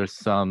either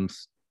some,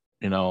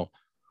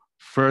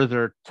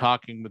 further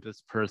talking with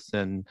this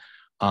person,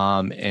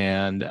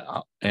 and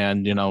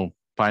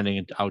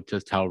finding out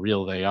just how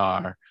real they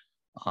are,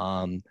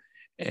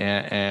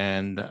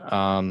 and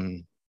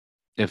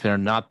if they're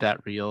not that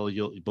real,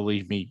 you'll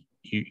believe me,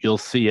 you'll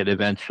see it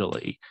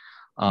eventually.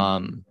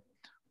 One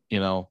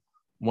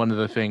of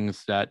the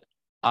things that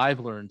I've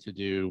learned to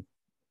do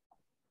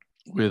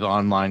with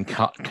online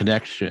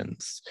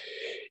connections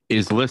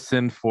is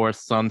listen for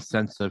some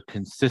sense of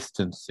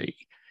consistency.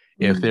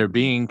 If they're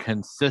being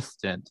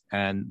consistent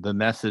and the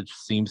message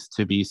seems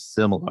to be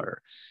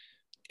similar,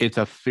 it's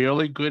a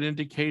fairly good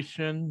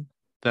indication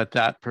that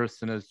that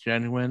person is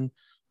genuine.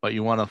 But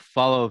you want to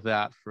follow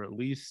that for at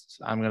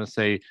least, I'm going to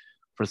say,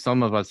 for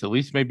some of us, at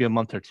least maybe a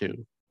month or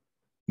two,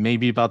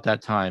 maybe about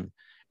that time.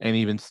 And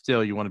even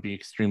still, you want to be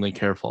extremely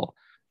careful.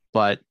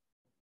 But,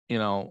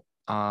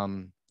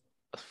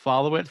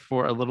 follow it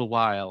for a little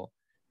while.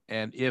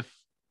 And if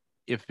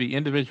the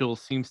individual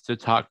seems to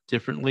talk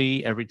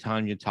differently every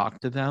time you talk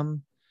to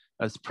them,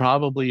 that's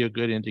probably a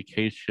good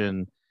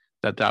indication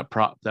that that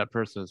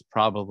person is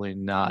probably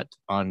not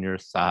on your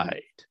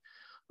side.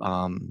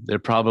 They're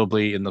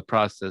probably in the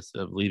process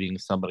of leading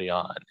somebody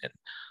on.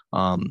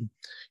 And,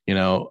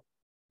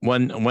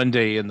 one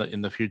day in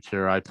the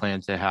future, I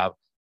plan to have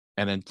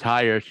an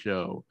entire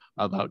show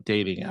about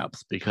dating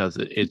apps, because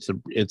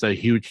it's a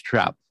huge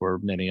trap for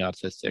many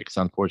autistics,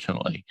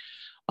 unfortunately.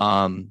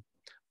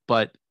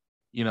 But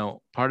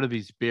part of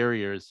these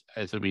barriers,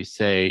 as we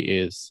say,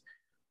 is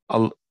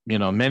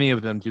many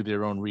of them do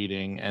their own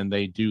reading, and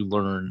they do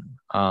learn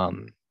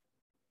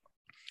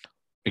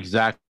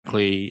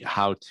exactly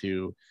how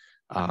to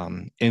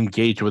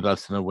engage with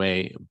us in a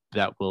way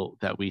that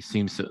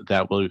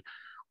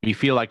we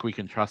feel like we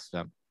can trust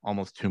them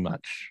almost too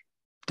much,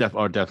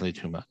 definitely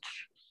too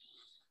much.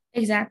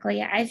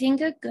 Exactly. I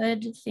think a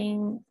good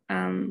thing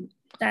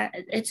that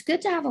it's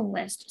good to have a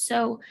list.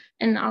 So,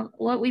 and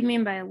what we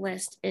mean by a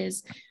list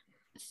is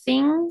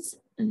things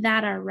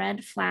that are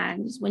red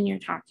flags when you're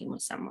talking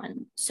with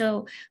someone.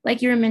 So,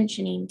 like you were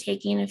mentioning,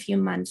 taking a few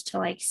months to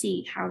like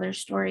see how their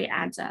story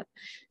adds up.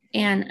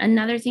 And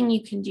another thing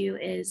you can do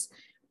is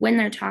when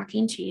they're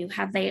talking to you,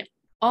 have they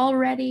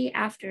already,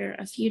 after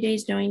a few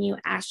days knowing you,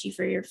 asked you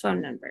for your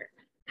phone number?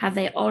 Have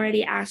they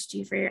already asked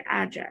you for your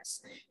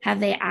address? Have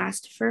they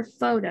asked for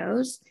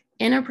photos,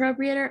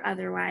 inappropriate or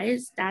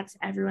otherwise? That's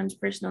everyone's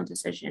personal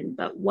decision.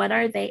 But what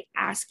are they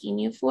asking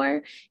you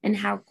for, and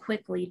how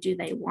quickly do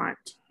they want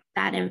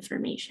that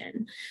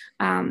information?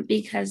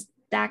 Because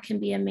that can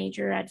be a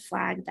major red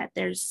flag that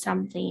there's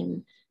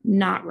something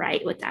not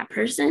right with that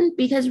person,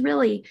 because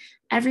really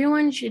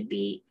everyone should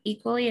be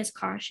equally as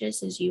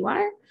cautious as you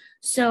are.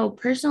 So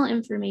personal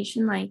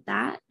information like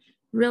that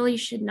really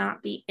should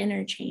not be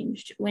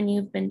interchanged when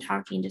you've been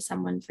talking to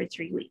someone for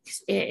 3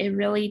 weeks. It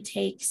really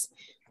takes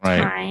Right.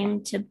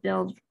 time to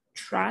build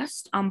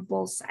trust on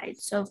both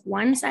sides. So if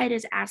one side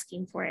is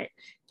asking for it,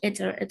 it's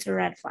a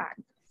red flag.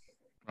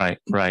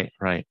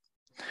 Right.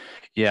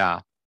 Yeah.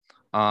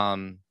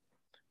 And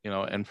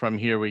from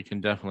here we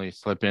can definitely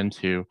slip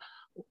into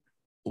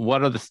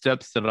what are the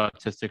steps that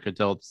autistic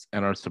adults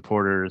and our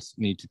supporters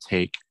need to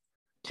take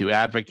to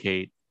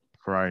advocate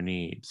for our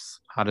needs,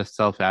 how to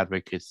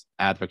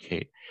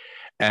advocate.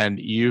 And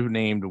you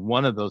named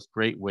one of those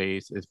great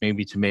ways is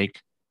maybe to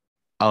make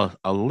a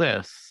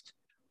list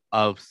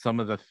of some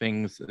of the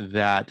things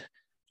that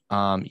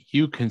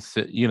you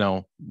consider,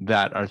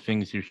 that are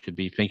things you should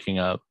be thinking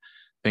of.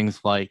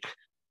 Things like,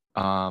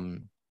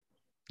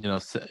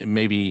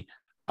 maybe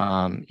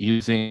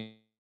using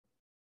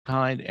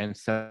kind and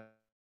set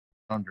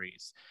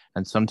boundaries.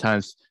 And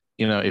sometimes,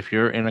 if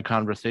you're in a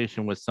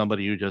conversation with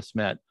somebody you just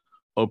met,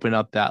 open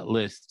up that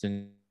list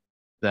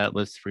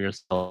for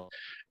yourself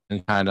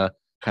and kind of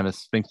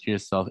think to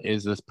yourself,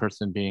 is this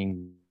person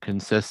being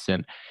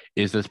consistent?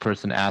 Is this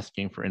person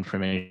asking for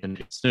information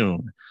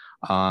soon?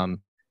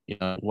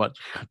 What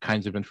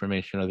kinds of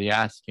information are they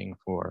asking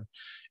for?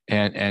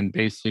 And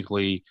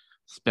basically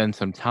spend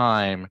some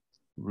time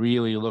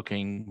really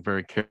looking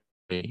very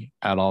carefully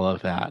at all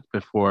of that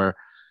before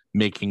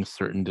making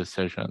certain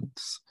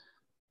decisions.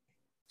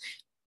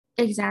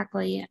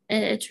 Exactly.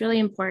 It's really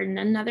important.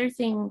 Another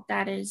thing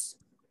that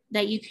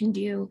you can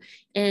do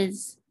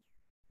is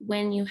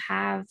when you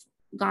have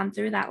gone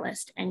through that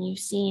list and you've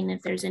seen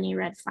if there's any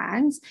red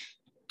flags,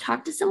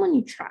 talk to someone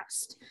you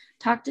trust.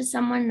 Talk to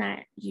someone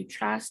that you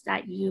trust,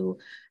 that you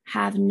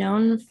have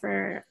known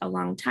for a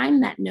long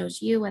time, that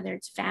knows you, whether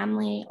it's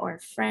family or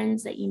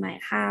friends that you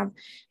might have,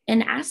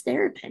 and ask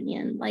their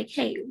opinion. Like,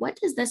 hey, what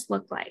does this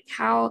look like?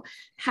 How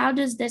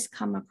does this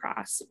come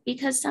across?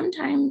 Because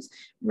sometimes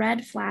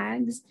red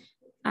flags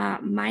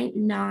might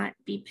not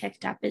be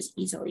picked up as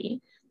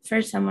easily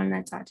for someone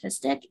that's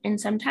autistic.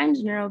 And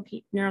sometimes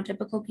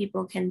neurotypical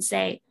people can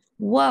say,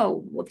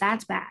 whoa, well,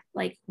 that's bad.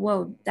 Like,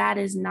 whoa, that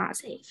is not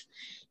safe.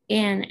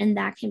 And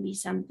that can be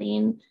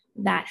something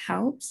that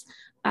helps.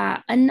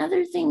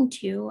 Another thing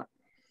too,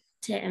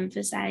 to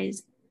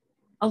emphasize,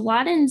 a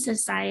lot in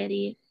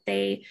society,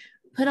 they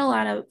put a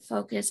lot of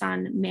focus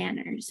on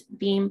manners,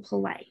 being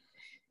polite.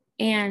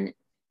 And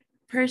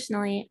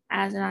personally,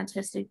 as an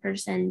autistic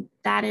person,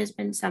 that has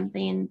been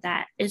something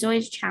that is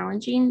always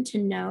challenging to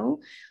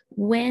know,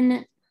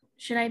 when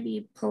should I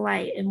be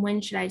polite and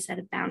when should I set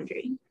a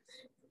boundary.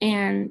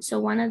 And so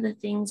one of the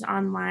things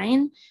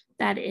online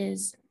that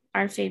is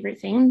our favorite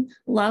thing,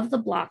 love the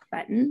block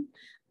button.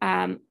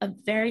 A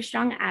very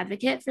strong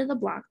advocate for the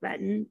block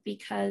button,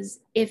 because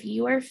if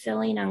you are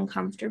feeling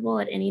uncomfortable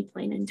at any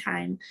point in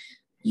time,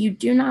 you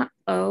do not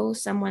owe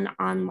someone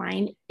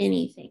online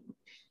anything.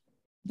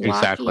 Blocking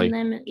Exactly.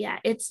 them, yeah,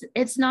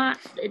 it's not,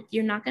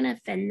 you're not going to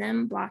offend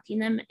them. Blocking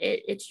them,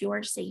 it's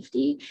your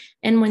safety.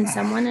 And when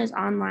someone is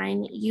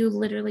online, you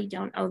literally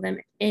don't owe them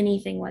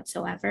anything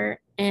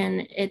whatsoever,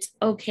 and it's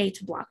okay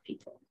to block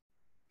people.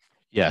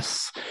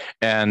 Yes.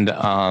 And,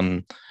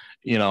 on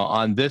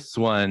this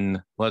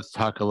one, let's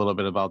talk a little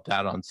bit about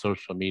that on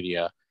social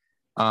media,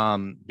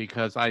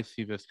 because I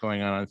see this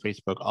going on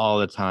Facebook all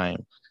the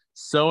time.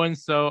 So and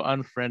so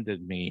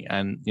unfriended me.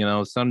 And,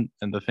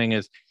 and the thing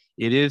is,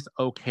 it is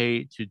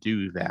okay to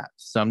do that.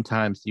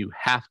 Sometimes you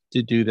have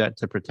to do that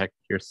to protect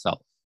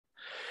yourself.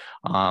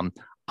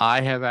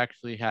 I have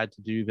actually had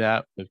to do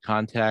that with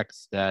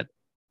contacts that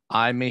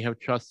I may have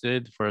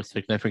trusted for a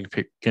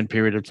significant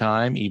period of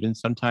time, even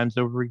sometimes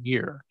over a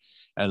year.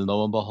 And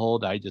lo and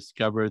behold, I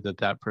discovered that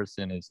that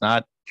person is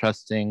not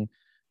trusting.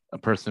 A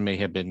person may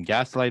have been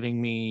gaslighting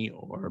me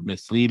or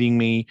misleading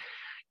me.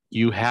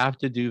 You have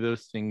to do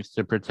those things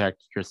to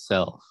protect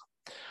yourself.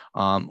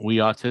 We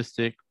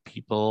autistic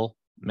people,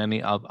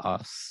 many of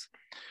us,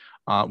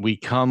 we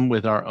come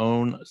with our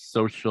own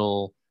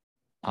social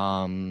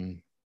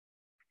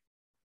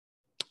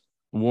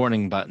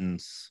warning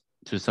buttons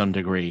to some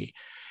degree.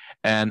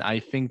 And I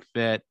think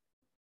that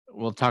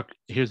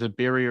here's a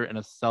barrier in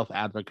a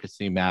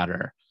self-advocacy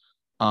matter.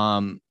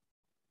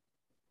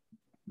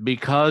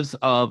 Because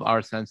of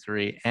our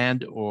sensory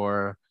and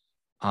or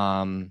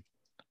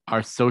our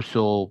our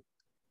social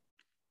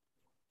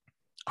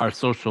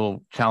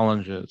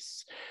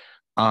challenges,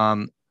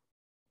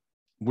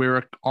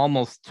 we're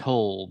almost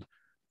told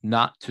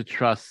not to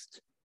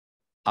trust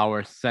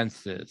our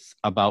senses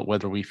about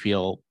whether we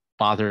feel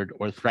bothered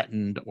or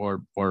threatened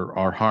or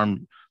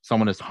harmed,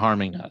 someone is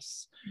harming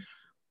us.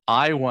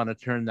 I want to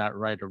turn that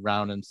right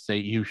around and say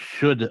you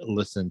should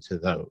listen to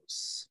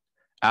those.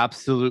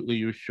 Absolutely,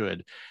 you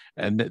should.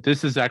 And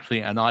this is actually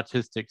an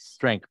autistic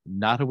strength,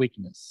 not a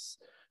weakness,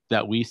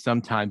 that we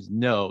sometimes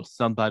know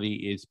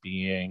somebody is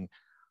being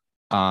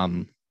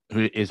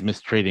who is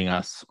mistreating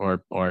us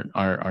or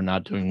are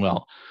not doing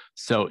well.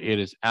 So it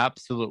is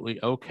absolutely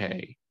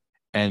okay,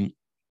 and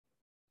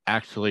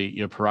actually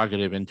your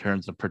prerogative in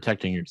terms of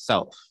protecting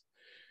yourself,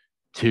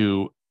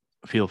 to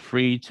feel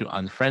free to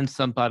unfriend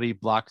somebody,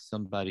 block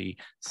somebody,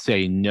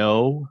 say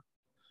no.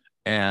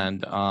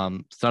 And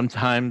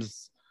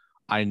sometimes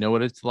I know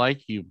what it's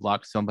like. You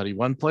block somebody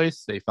one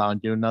place, they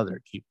found you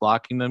another. Keep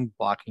blocking them,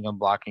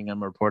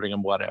 reporting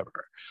them,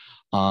 whatever.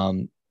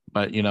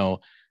 But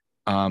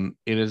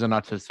it is an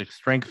autistic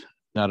strength,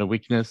 not a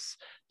weakness,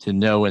 to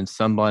know when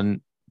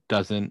someone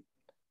doesn't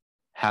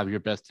have your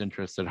best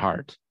interests at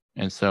heart.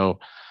 And so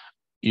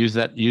use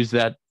that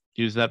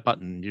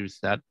button, use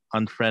that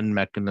unfriend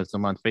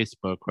mechanism on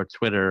Facebook or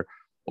Twitter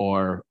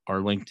or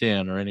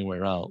LinkedIn or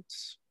anywhere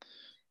else.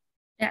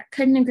 Yeah,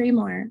 couldn't agree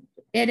more.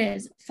 It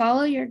is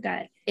follow your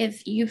gut.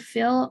 If you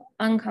feel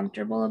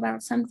uncomfortable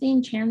about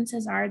something,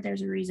 chances are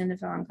there's a reason to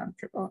feel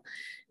uncomfortable.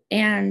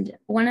 And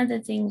one of the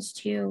things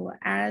too,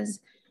 as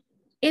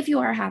if you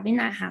are having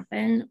that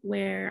happen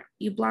where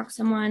you block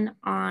someone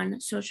on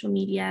social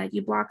media,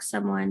 you block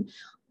someone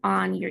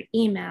on your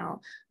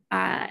email,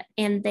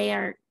 and they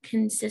are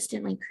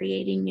consistently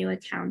creating new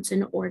accounts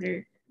in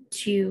order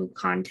to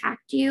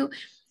contact you,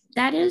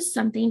 that is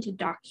something to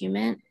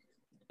document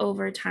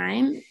over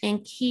time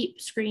and keep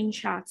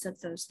screenshots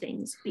of those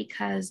things,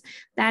 because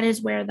that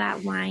is where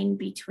that line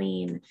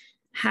between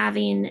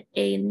having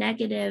a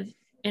negative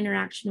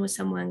interaction with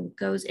someone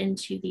goes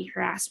into the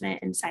harassment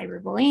and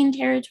cyberbullying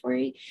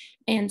territory.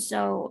 And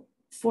so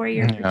for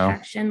your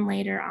protection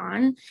later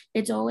on,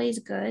 it's always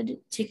good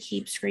to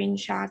keep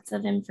screenshots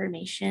of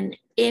information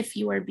if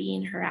you are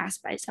being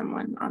harassed by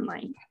someone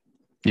online.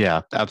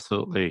 Yeah,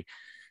 absolutely.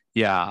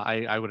 Yeah,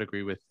 I would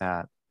agree with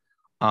that.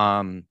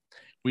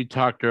 We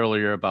talked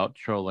earlier about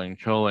trolling.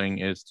 Trolling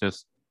is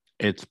just,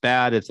 it's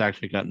bad. It's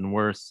actually gotten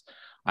worse.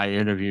 I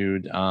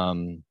interviewed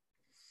Jan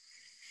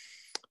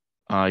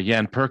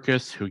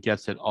Perkis, who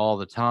gets it all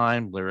the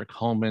time. Lyric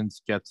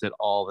Homans gets it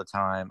all the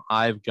time.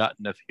 I've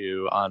gotten a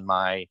few on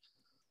my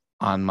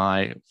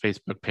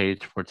Facebook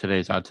page for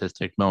today's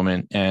autistic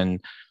moment. And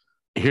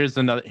here's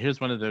one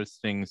of those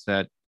things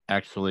that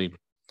actually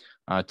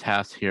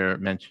Tass here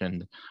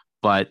mentioned,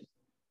 but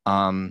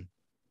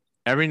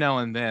every now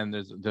and then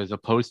there's a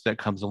post that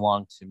comes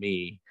along to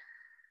me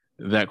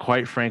that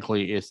quite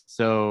frankly is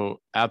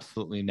so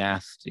absolutely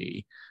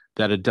nasty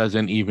that it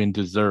doesn't even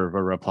deserve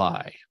a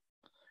reply.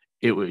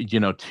 It would,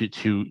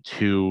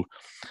 to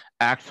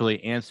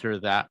actually answer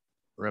that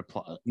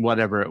reply,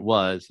 whatever it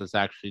was, is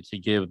actually to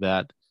give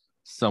that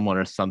someone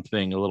or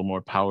something a little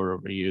more power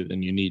over you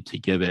than you need to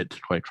give it,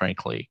 quite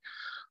frankly.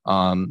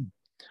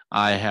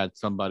 I had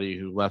somebody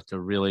who left a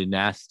really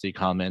nasty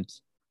comment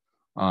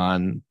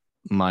on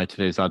my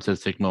Today's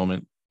Autistic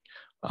Moment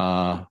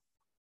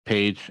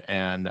page,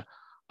 and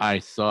I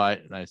saw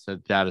it and I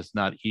said, that is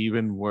not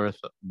even worth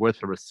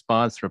a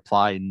response,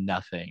 reply,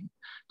 nothing.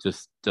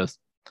 Just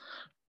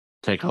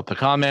take out the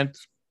comment,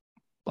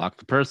 block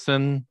the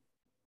person,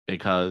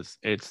 because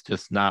it's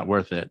just not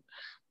worth it.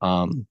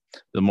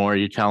 The more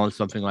you challenge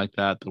something like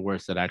that, the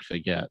worse it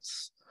actually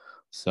gets.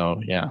 So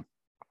yeah,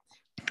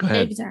 go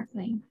ahead.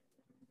 Exactly.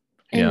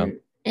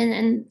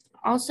 And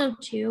also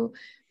too,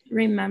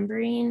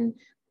 remembering,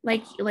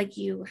 like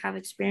you have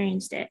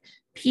experienced it,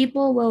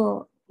 people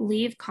will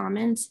leave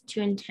comments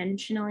to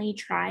intentionally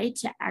try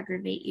to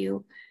aggravate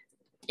you,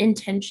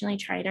 intentionally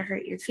try to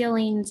hurt your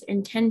feelings,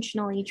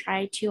 intentionally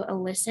try to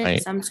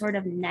elicit some sort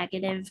of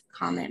negative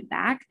comment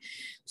back.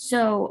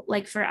 So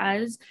like for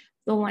us,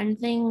 the one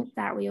thing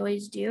that we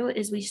always do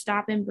is we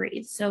stop and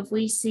breathe. So if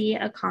we see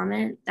a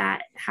comment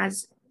that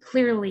has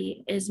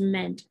clearly is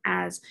meant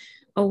as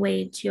a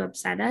way to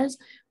upset us,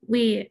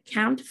 we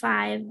count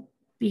 5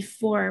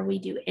 before we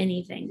do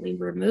anything. We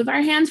remove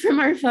our hands from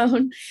our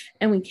phone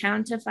and we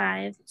count to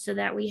 5 so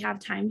that we have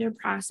time to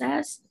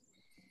process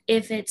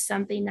if it's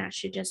something that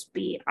should just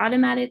be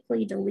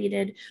automatically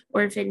deleted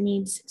or if it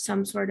needs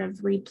some sort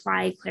of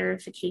reply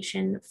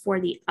clarification for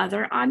the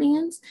other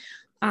audience.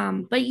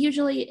 But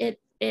usually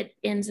it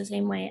ends the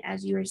same way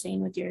as you were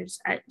saying with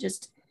yours.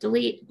 Just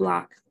delete,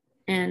 block,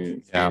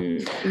 and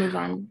move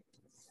on.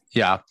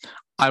 Yeah,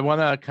 I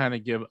want to kind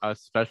of give a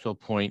special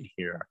point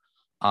here,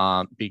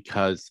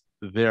 because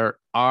there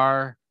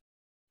are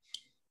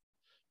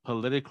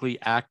politically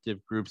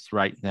active groups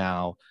right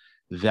now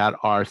that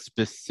are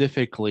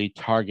specifically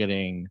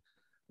targeting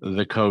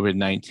the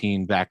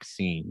COVID-19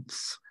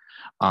 vaccines.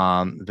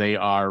 They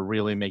are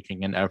really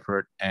making an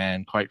effort,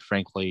 and quite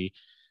frankly,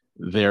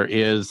 there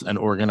is an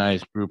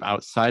organized group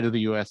outside of the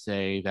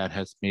USA that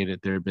has made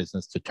it their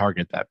business to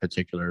target that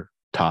particular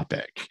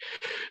topic.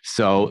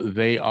 So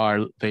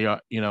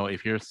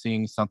if you're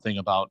seeing something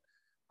about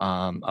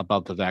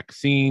the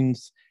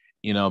vaccines,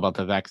 about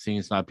the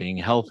vaccines not being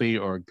healthy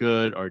or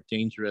good or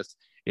dangerous,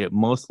 it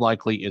most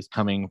likely is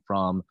coming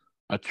from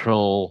a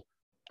troll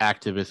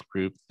activist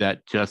group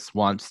that just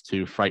wants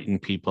to frighten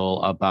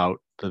people about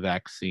the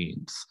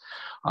vaccines.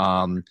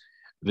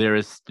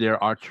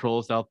 There are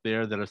trolls out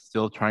there that are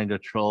still trying to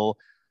troll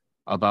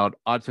about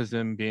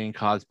autism being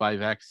caused by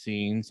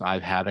vaccines.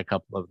 I've had a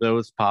couple of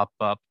those pop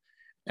up,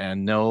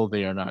 and no,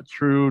 they are not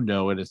true.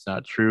 No, it is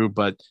not true,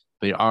 but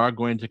they are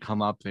going to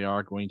come up. They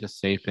are going to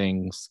say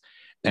things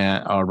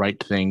and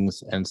write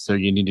things. And so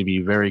you need to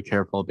be very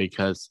careful,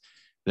 because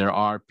there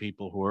are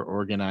people who are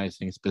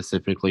organizing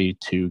specifically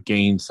to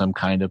gain some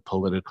kind of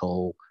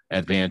political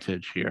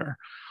advantage here.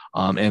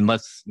 And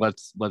let's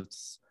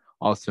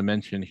also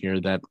mention here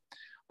that,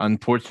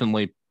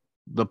 unfortunately,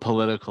 the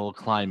political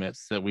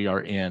climates that we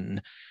are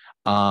in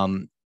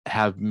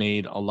have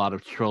made a lot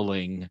of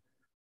trolling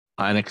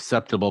an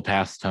acceptable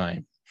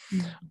pastime.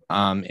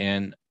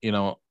 And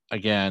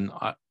again,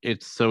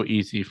 it's so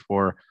easy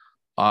for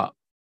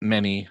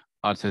many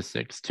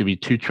autistics to be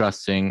too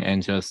trusting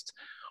and just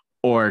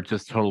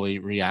totally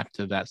react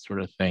to that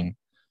sort of thing.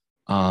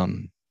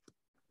 And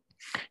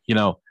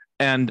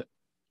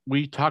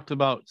we talked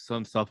about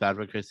some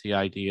self-advocacy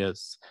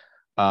ideas.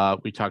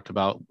 We talked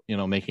about,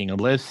 making a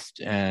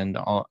list and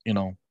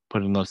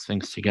putting those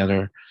things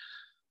together.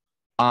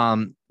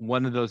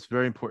 One of those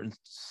very important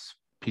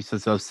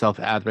pieces of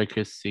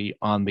self-advocacy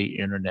on the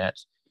internet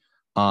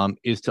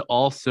is to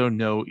also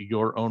know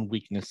your own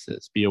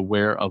weaknesses, be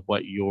aware of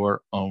what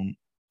your own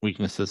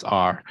weaknesses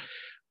are.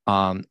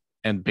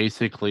 And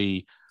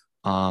basically,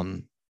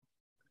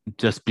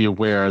 just be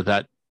aware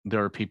that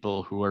there are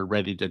people who are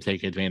ready to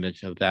take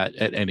advantage of that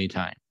at any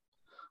time.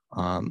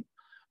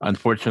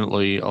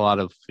 Unfortunately, a lot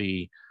of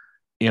the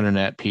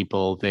internet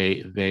people,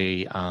 they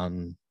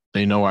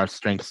know our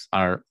strengths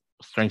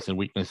and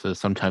weaknesses,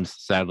 sometimes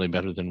sadly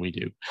better than we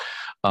do.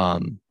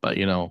 But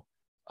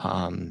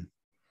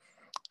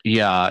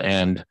yeah.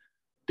 And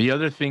the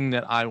other thing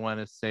that I want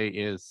to say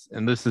is,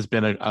 and this has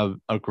been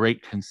a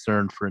great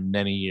concern for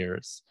many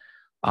years,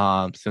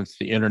 since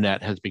the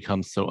internet has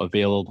become so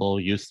available,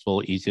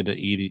 useful, easy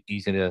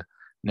to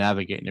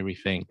navigate and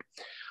everything.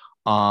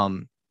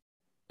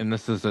 And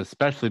this has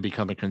especially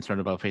become a concern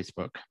about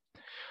Facebook.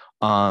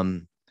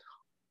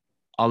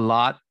 A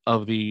lot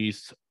of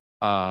these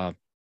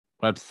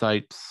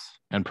websites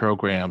and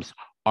programs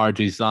are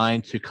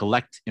designed to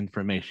collect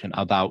information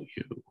about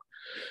you,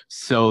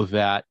 so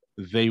that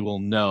they will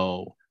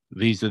know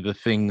these are the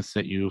things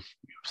that you've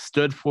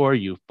stood for,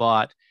 you've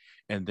bought,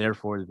 and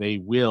therefore they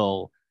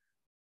will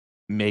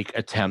make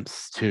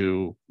attempts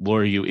to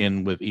lure you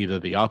in with either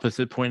the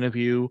opposite point of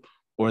view,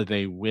 or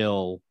they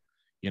will,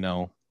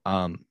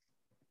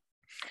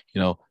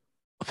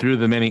 through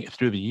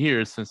the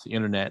years since the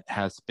internet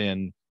has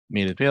been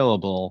made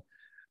available,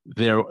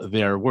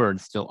 there were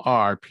and still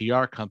are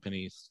PR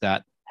companies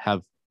that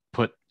have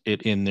put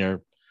it in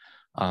their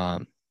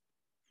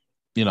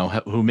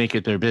who make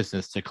it their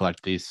business to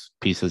collect these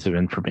pieces of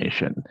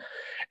information.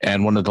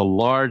 And one of the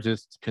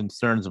largest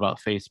concerns about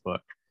Facebook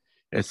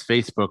is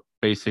Facebook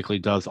basically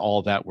does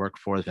all that work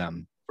for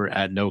them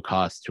at no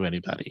cost to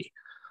anybody.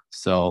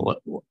 So,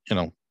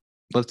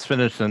 let's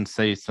finish and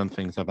say some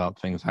things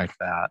about things like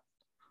that.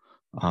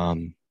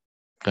 Go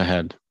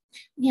ahead.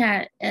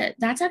 Yeah,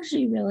 that's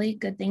actually a really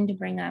good thing to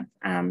bring up.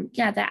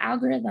 The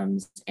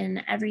algorithms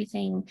and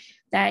everything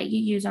that you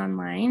use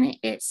online,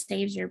 it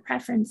saves your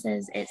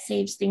preferences. It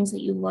saves things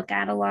that you look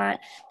at a lot.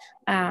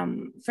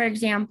 For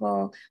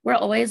example, we're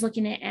always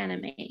looking at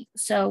anime.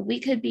 So we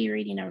could be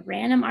reading a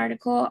random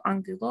article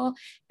on Google,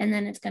 and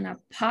then it's going to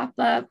pop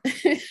up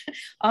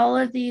all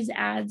of these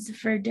ads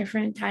for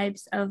different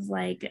types of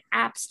like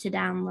apps to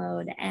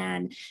download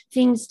and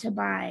things to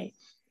buy.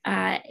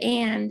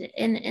 And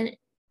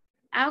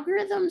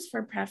algorithms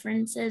for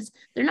preferences,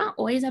 they're not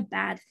always a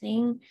bad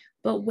thing,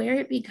 but where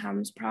it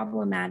becomes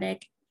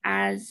problematic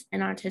as an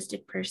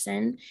autistic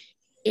person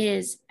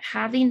is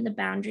having the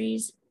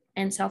boundaries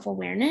and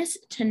self-awareness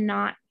to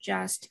not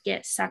just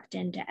get sucked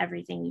into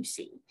everything you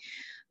see.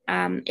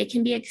 It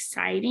can be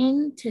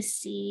exciting to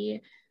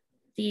see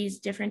these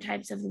different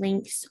types of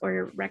links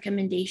or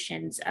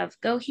recommendations of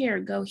go here,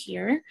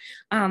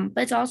 but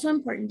it's also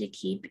important to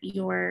keep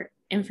your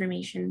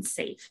information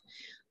safe.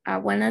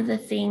 One of the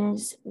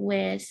things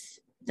with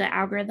the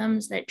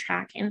algorithms that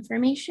track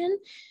information,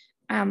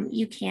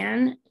 you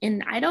can,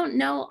 and I don't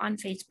know on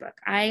Facebook,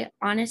 I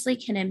honestly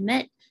can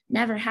admit,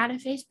 never had a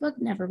Facebook,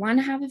 never want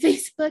to have a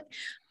Facebook,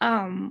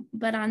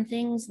 but on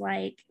things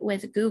like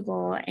with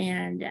Google,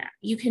 and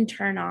you can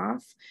turn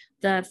off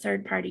the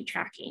third-party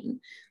tracking.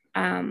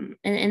 And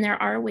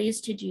there are ways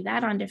to do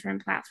that on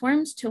different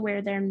platforms to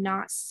where they're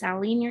not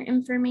selling your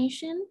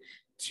information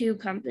to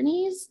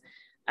companies.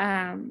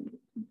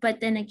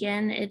 But then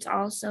again, it's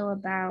also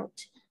about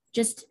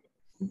just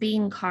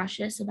being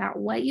cautious about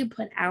what you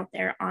put out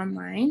there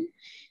online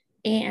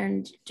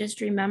And just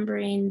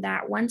remembering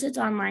that once it's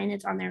online,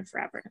 it's on there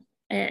forever.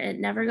 It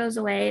never goes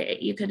away.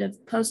 You could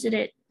have posted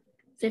it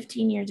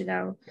 15 years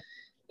ago,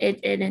 and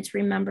it's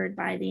remembered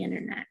by the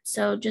internet.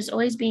 So just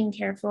always being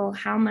careful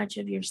how much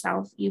of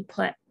yourself you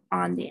put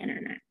on the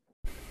internet.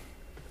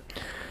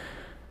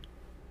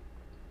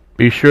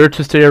 Be sure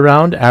to stay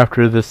around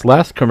after this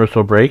last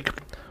commercial break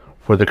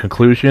for the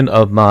conclusion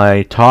of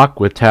my talk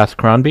with Tass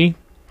Cronby.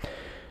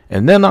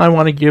 And then I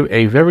want to give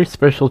a very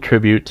special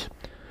tribute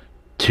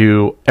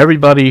to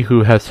everybody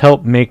who has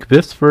helped make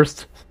this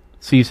first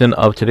season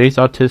of Today's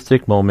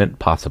Autistic Moment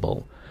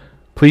possible.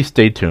 Please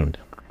stay tuned.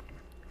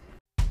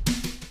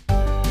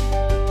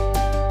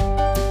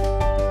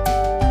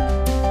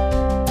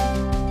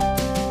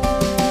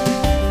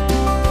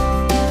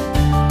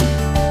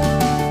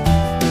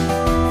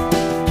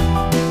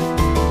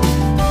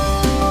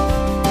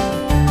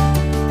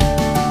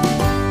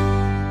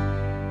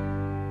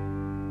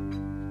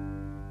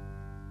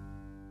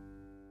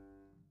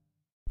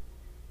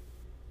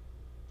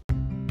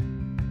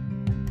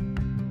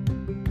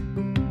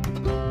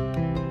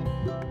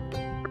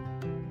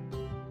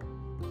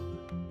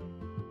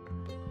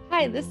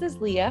 Hi, this is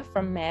Leah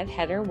from Mad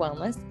Hatter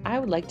Wellness. I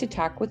would like to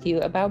talk with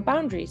you about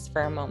boundaries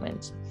for a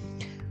moment.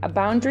 A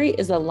boundary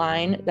is a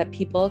line that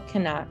people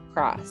cannot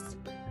cross.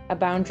 A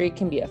boundary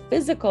can be a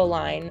physical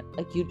line,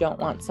 like you don't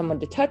want someone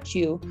to touch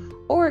you,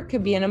 or it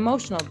could be an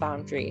emotional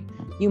boundary.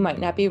 You might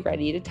not be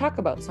ready to talk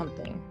about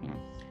something.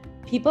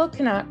 People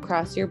cannot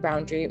cross your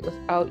boundary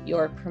without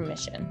your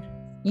permission.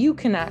 You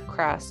cannot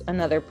cross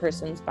another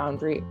person's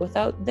boundary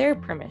without their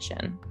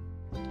permission.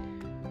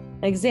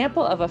 An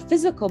example of a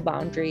physical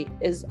boundary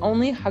is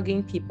only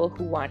hugging people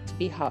who want to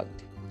be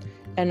hugged.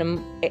 And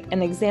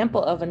an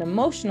example of an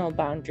emotional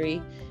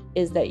boundary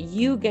is that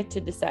you get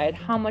to decide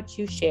how much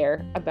you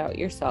share about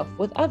yourself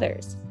with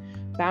others.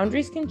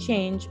 Boundaries can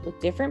change with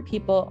different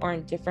people or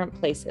in different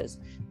places.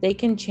 They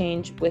can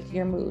change with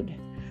your mood.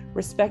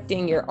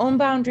 Respecting your own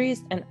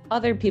boundaries and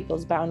other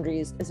people's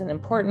boundaries is an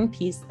important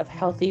piece of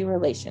healthy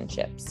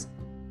relationships.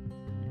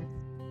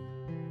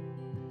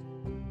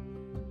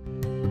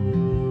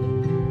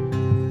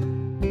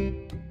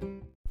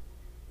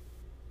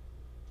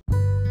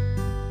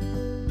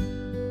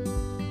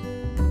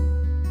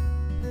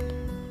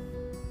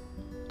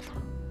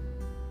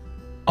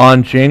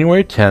 On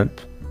January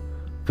 10th,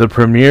 the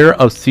premiere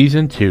of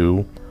Season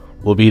 2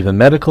 will be the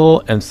Medical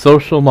and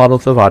Social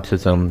Models of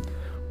Autism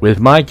with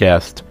my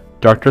guest,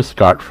 Dr.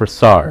 Scott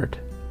Frossard.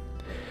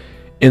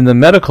 In the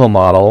medical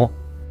model,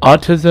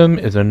 autism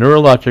is a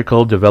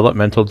neurological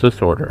developmental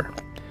disorder.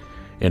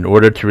 In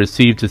order to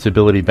receive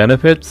disability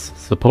benefits,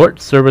 support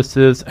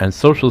services, and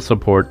social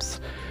supports,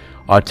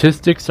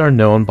 autistics are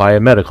known by a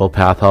medical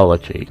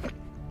pathology.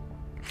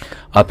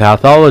 A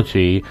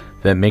pathology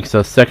that makes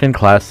us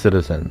second-class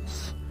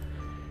citizens.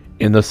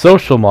 In the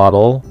social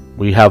model,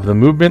 we have the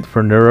movement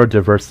for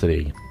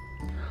neurodiversity.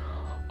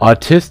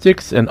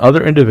 Autistics and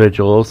other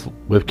individuals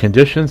with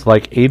conditions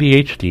like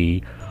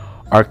ADHD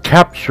are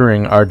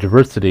capturing our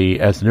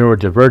diversity as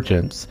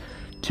neurodivergence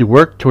to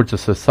work towards a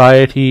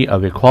society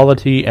of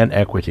equality and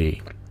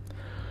equity.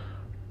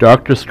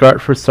 Dr. Scott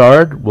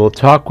Frossard will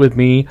talk with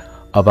me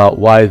about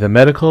why the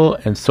medical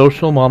and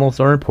social models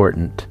are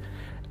important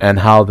and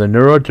how the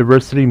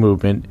neurodiversity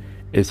movement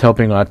is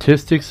helping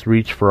autistics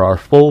reach for our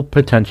full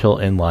potential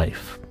in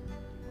life.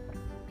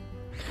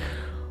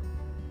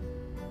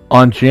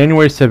 On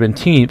January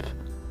 17th,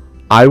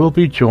 I will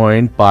be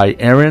joined by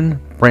Erin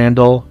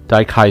Brandel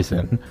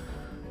Dijkhuizen,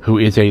 who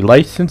is a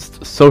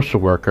licensed social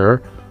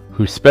worker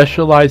who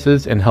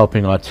specializes in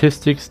helping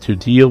autistics to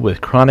deal with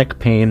chronic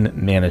pain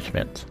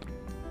management.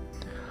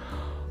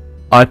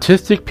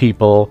 Autistic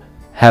people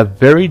have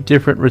very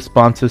different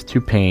responses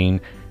to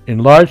pain, in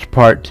large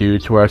part due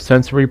to our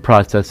sensory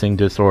processing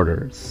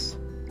disorders.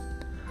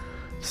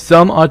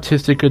 Some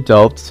autistic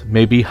adults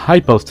may be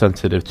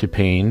hyposensitive to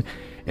pain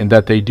in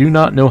that they do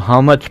not know how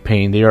much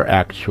pain they are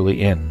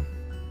actually in.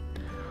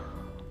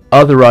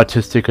 Other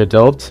autistic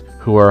adults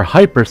who are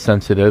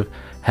hypersensitive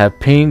have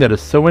pain that is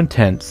so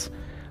intense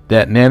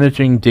that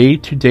managing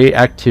day-to-day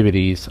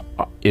activities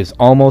is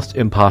almost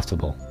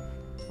impossible.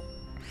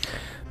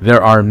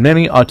 There are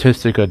many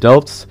autistic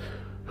adults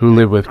who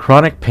live with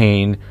chronic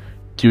pain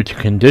due to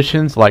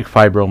conditions like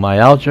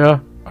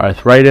fibromyalgia,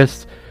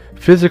 arthritis,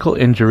 physical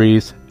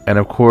injuries, and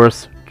of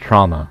course,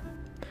 trauma.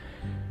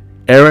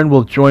 Erin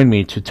will join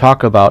me to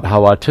talk about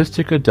how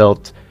autistic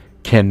adults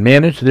can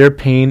manage their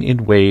pain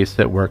in ways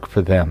that work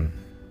for them.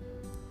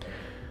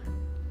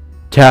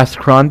 Tass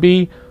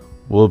Cronby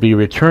will be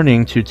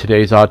returning to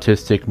Today's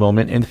Autistic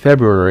Moment in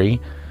February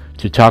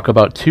to talk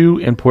about two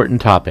important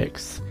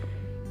topics: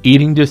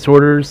 eating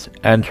disorders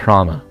and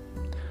trauma.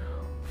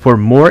 For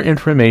more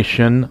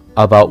information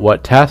about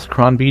what Tass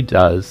Cronby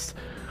does,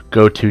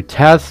 go to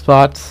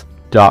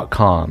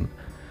tassthoughts.com.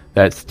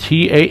 That's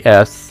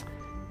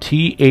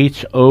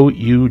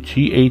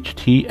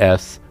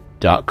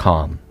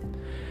TASTHOUGHTS.com.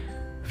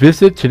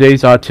 Visit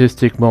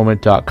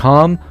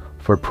todaysautisticmoment.com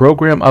for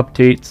program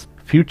updates,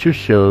 future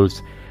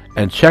shows,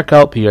 and check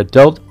out the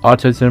Adult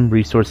Autism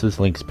Resources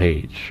Links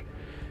page.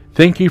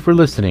 Thank you for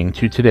listening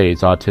to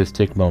today's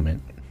Autistic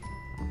Moment.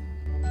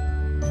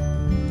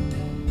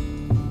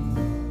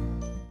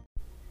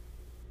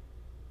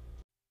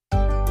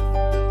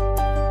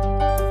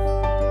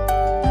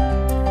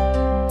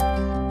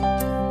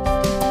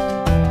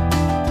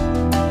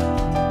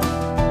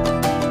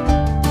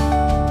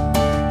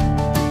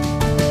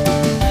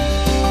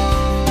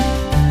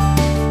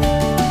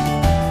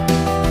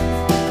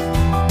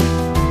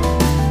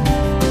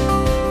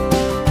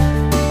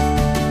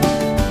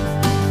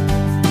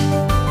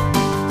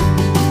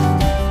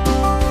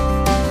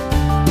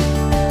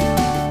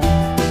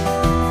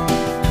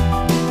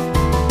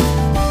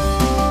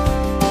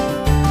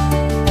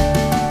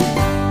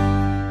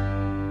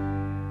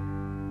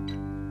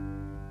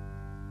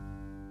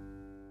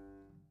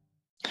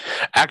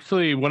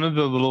 Actually, one of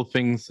the little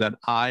things that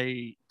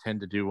I tend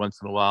to do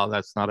once in a while,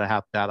 that's not a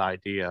half bad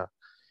idea,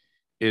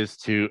 is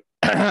to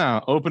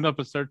open up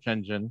a search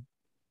engine,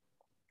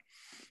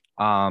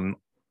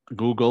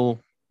 Google,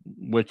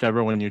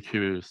 whichever one you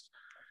choose,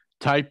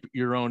 type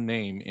your own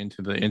name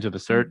into the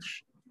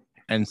search,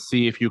 and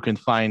see if you can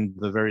find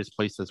the various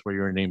places where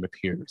your name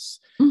appears.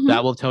 Mm-hmm.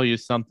 That will tell you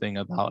something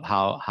about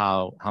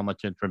how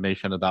much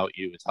information about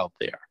you is out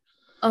there.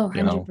 Oh,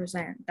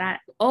 100%. That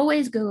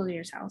always Google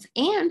yourself.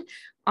 And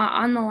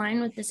on the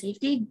line with the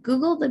safety,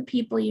 Google the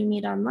people you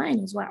meet online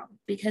as well,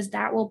 because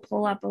that will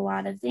pull up a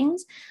lot of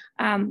things.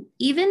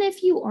 Even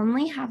if you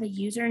only have a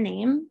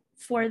username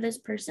for this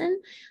person,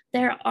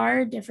 there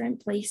are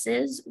different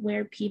places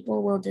where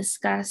people will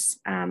discuss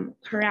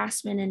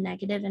harassment and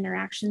negative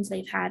interactions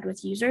they've had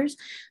with users.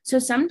 So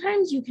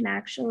sometimes you can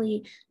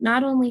actually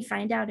not only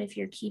find out if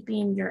you're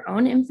keeping your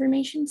own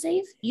information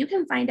safe, you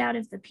can find out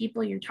if the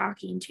people you're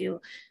talking to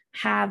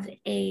have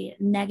a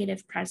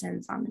negative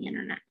presence on the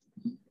internet.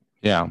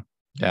 Yeah,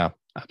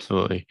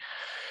 absolutely.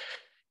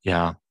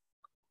 Yeah.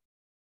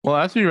 Well,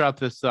 as we wrap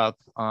this up,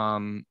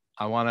 I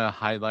want to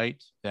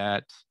highlight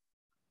that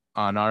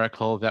an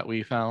article that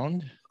we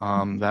found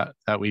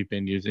that we've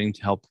been using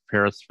to help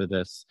prepare us for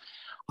this.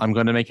 I'm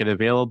going to make it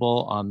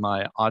available on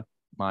my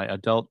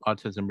Adult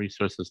Autism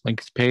Resources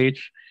Links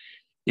page.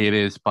 It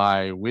is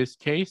by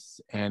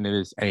WizCase, and it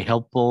is a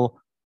helpful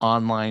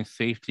online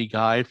safety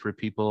guide for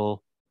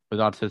people with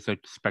autistic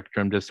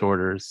spectrum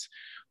disorders.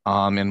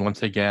 And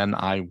once again,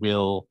 I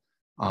will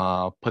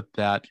put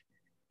that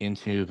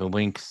into the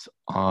links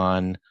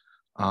on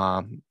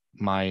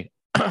my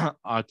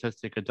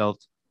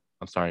Adult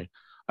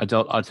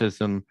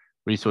Autism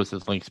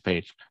Resources Links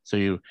page.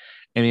 So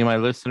any of my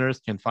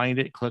listeners can find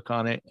it, click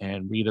on it,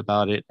 and read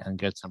about it and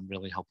get some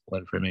really helpful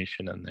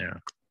information in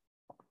there.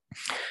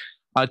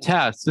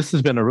 Tess, this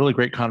has been a really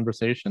great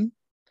conversation.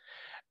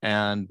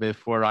 And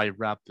before I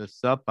wrap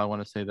this up, I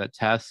want to say that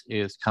Tess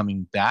is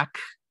coming back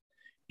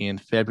in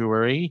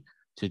February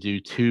to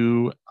do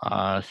 2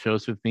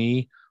 shows with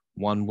me.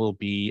 One will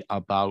be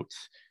about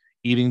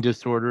eating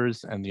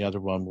disorders, and the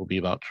other one will be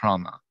about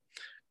trauma.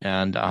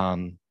 And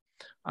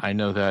I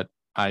know that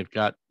I've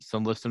got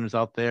some listeners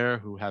out there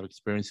who have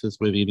experiences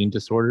with eating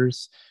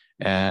disorders,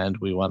 and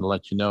we want to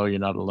let you know you're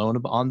not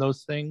alone on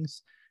those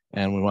things,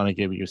 and we want to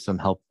give you some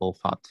helpful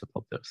thoughts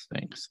about those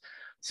things.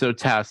 So,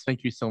 Tess,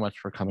 thank you so much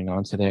for coming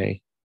on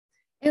today.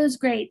 It was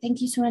great.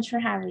 Thank you so much for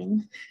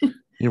having.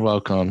 You're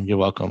welcome. You're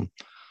welcome.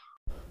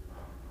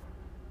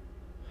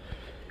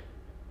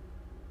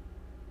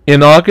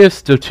 In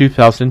August of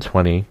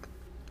 2020,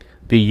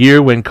 the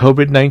year when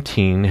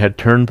COVID-19 had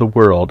turned the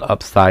world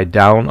upside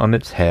down on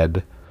its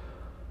head,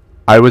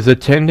 I was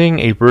attending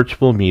a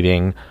virtual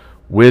meeting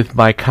with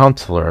my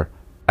counselor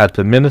at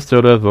the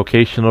Minnesota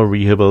Vocational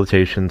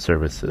Rehabilitation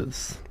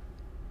Services.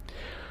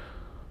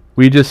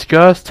 We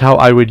discussed how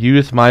I would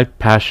use my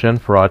passion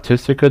for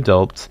autistic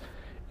adults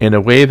in a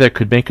way that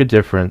could make a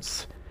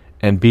difference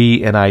and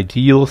be an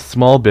ideal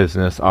small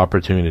business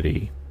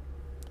opportunity.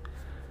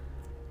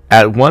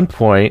 At one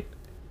point,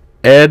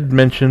 Ed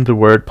mentioned the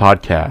word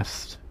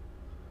podcast.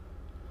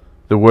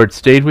 The word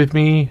stayed with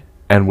me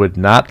and would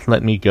not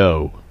let me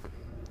go.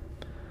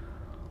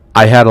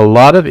 I had a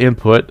lot of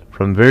input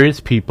from various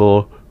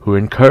people who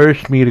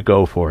encouraged me to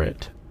go for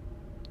it.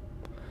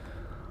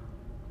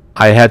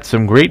 I had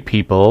some great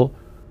people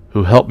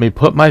who helped me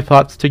put my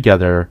thoughts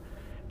together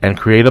and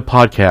create a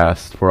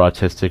podcast for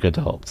autistic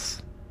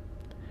adults.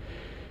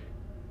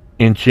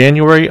 In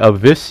January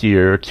of this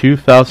year,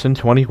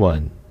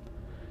 2021,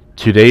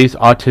 today's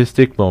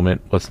Autistic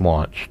Moment was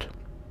launched.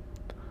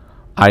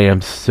 I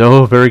am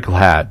so very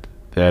glad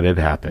that it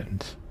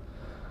happened.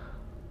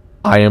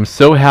 I am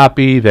so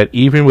happy that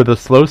even with a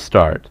slow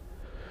start,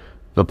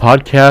 the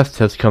podcast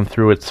has come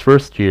through its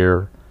first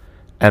year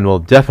and will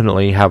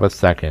definitely have a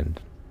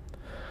second.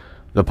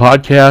 The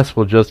podcast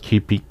will just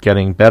keep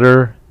getting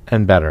better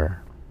and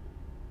better.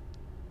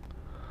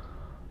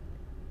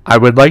 I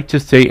would like to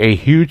say a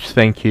huge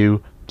thank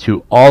you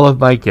to all of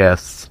my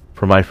guests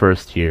for my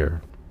first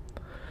year.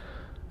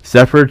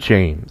 Zephyr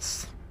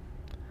James,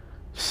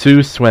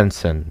 Sue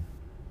Swenson,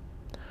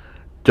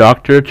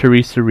 Dr.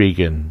 Teresa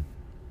Regan,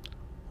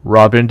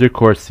 Robin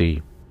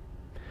DeCourcy,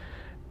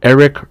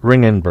 Eric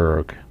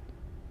Ringenberg,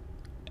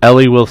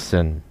 Ellie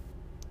Wilson,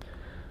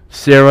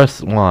 Sarah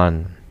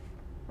Swan,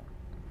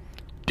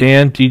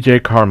 Dan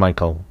DJ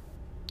Carmichael,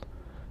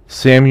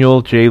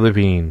 Samuel J.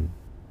 Levine,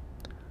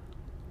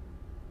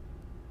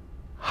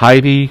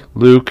 Heidi,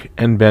 Luke,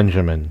 and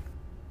Benjamin,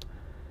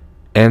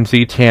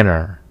 Enzi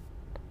Tanner,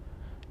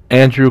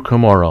 Andrew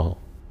Comoro,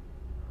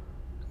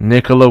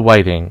 Nicola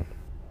Whiting,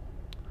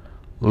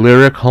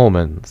 Lyric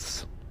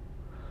Holmans,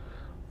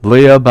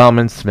 Leah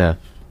Bauman-Smith,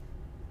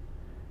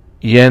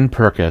 Yen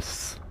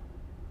Perkis,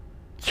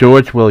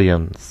 George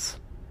Williams,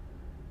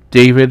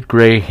 David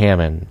Gray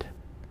Hammond,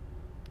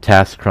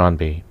 Tass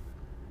Cronby.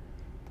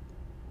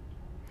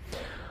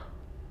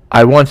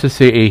 I want to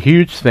say a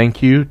huge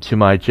thank you to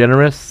my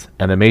generous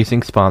and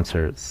amazing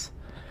sponsors: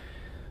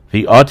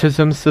 the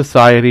Autism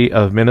Society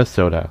of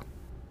Minnesota,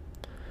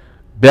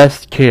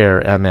 Best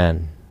Care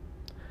MN,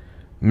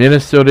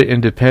 Minnesota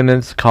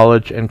Independence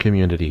College and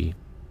Community,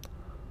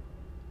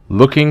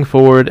 Looking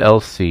Forward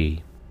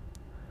LC,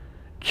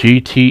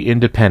 GT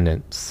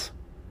Independence,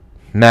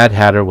 Mad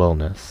Hatter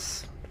Wellness.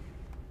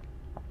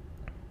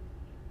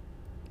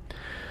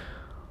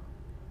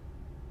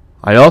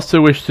 I also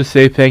wish to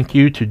say thank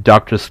you to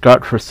Dr.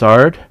 Scott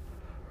Fassard,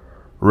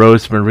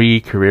 Rosemarie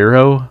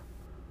Carrero,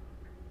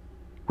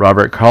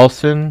 Robert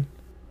Carlson,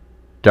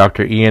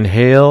 Dr. Ian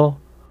Hale,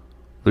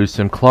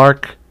 Lucien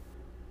Clark,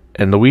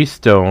 and Louise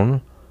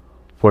Stone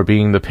for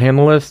being the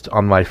panelist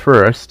on my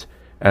first,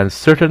 and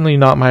certainly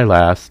not my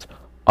last,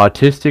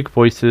 Autistic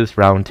Voices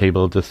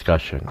Roundtable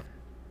discussion.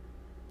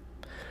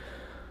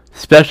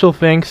 Special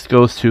thanks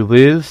goes to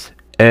Liz,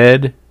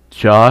 Ed,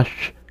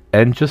 Josh,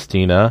 and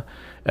Justina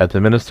at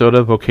the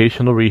Minnesota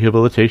Vocational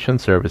Rehabilitation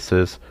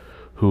Services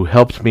who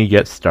helped me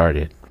get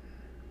started.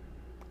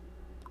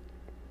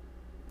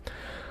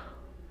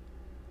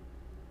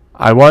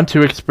 I want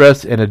to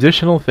express an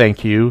additional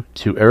thank you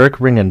to Eric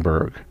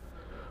Ringenberg,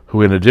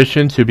 who in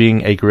addition to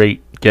being a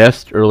great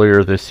guest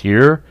earlier this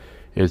year,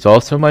 is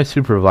also my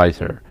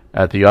supervisor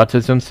at the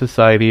Autism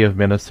Society of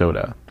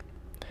Minnesota.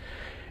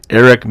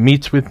 Eric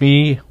meets with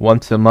me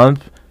once a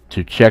month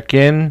to check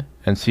in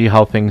and see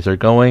how things are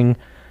going,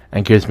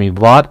 and gives me a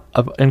lot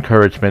of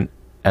encouragement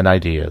and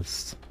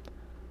ideas.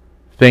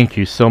 Thank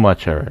you so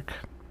much, Eric.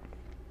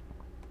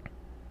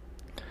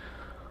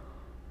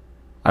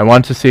 I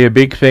want to say a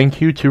big thank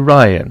you to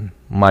Ryan,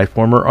 my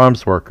former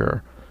arms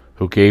worker,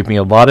 who gave me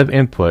a lot of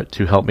input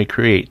to help me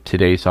create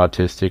today's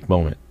Autistic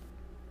Moment.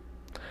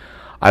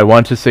 I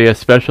want to say a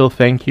special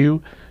thank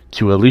you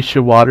to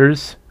Alicia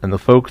Waters and the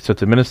folks at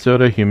the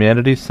Minnesota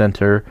Humanities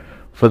Center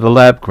for the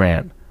lab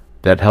grant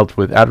that helped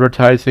with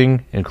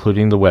advertising,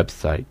 including the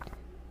website.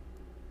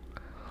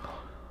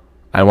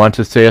 I want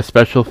to say a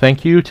special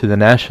thank you to the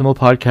National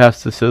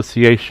Podcast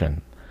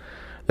Association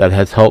that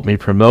has helped me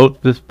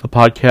promote the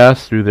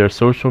podcast through their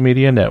social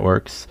media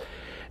networks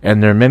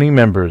and their many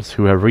members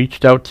who have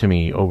reached out to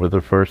me over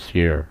the first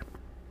year.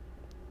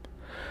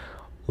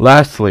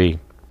 Lastly,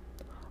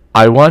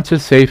 I want to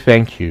say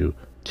thank you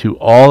to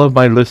all of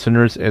my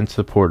listeners and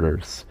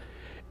supporters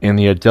in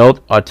the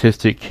adult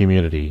autistic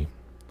community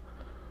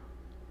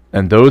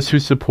and those who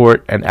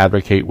support and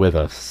advocate with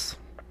us.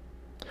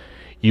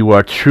 You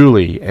are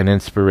truly an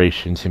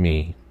inspiration to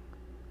me.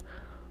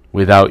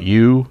 Without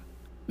you,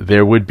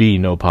 there would be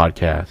no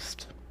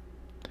podcast.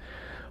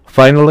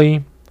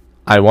 Finally,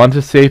 I want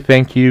to say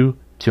thank you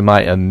to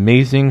my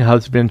amazing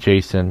husband,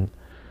 Jason,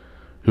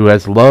 who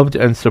has loved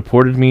and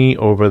supported me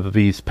over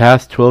these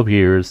past 12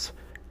 years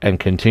and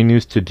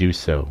continues to do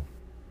so.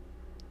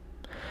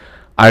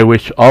 I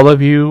wish all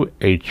of you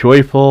a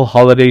joyful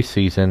holiday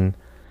season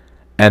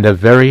and a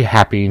very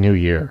happy new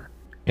year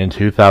in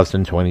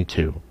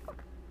 2022.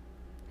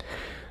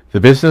 The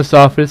business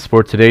office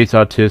for today's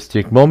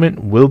Autistic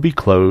Moment will be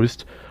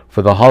closed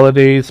for the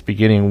holidays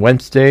beginning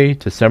Wednesday,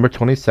 December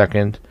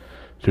 22nd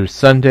through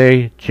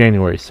Sunday,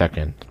 January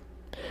 2nd.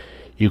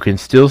 You can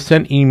still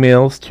send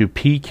emails to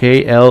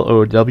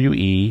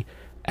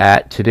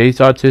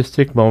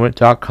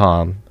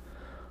pklowe@todaysautisticmoment.com,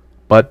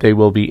 but they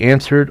will be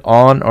answered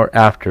on or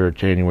after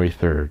January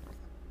 3rd.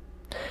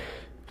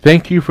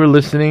 Thank you for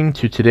listening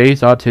to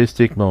today's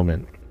Autistic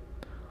Moment,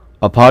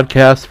 a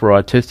podcast for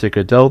autistic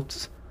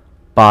adults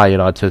by an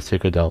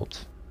autistic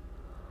adult.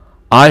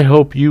 I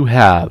hope you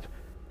have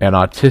an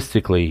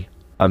autistically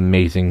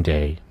amazing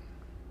day.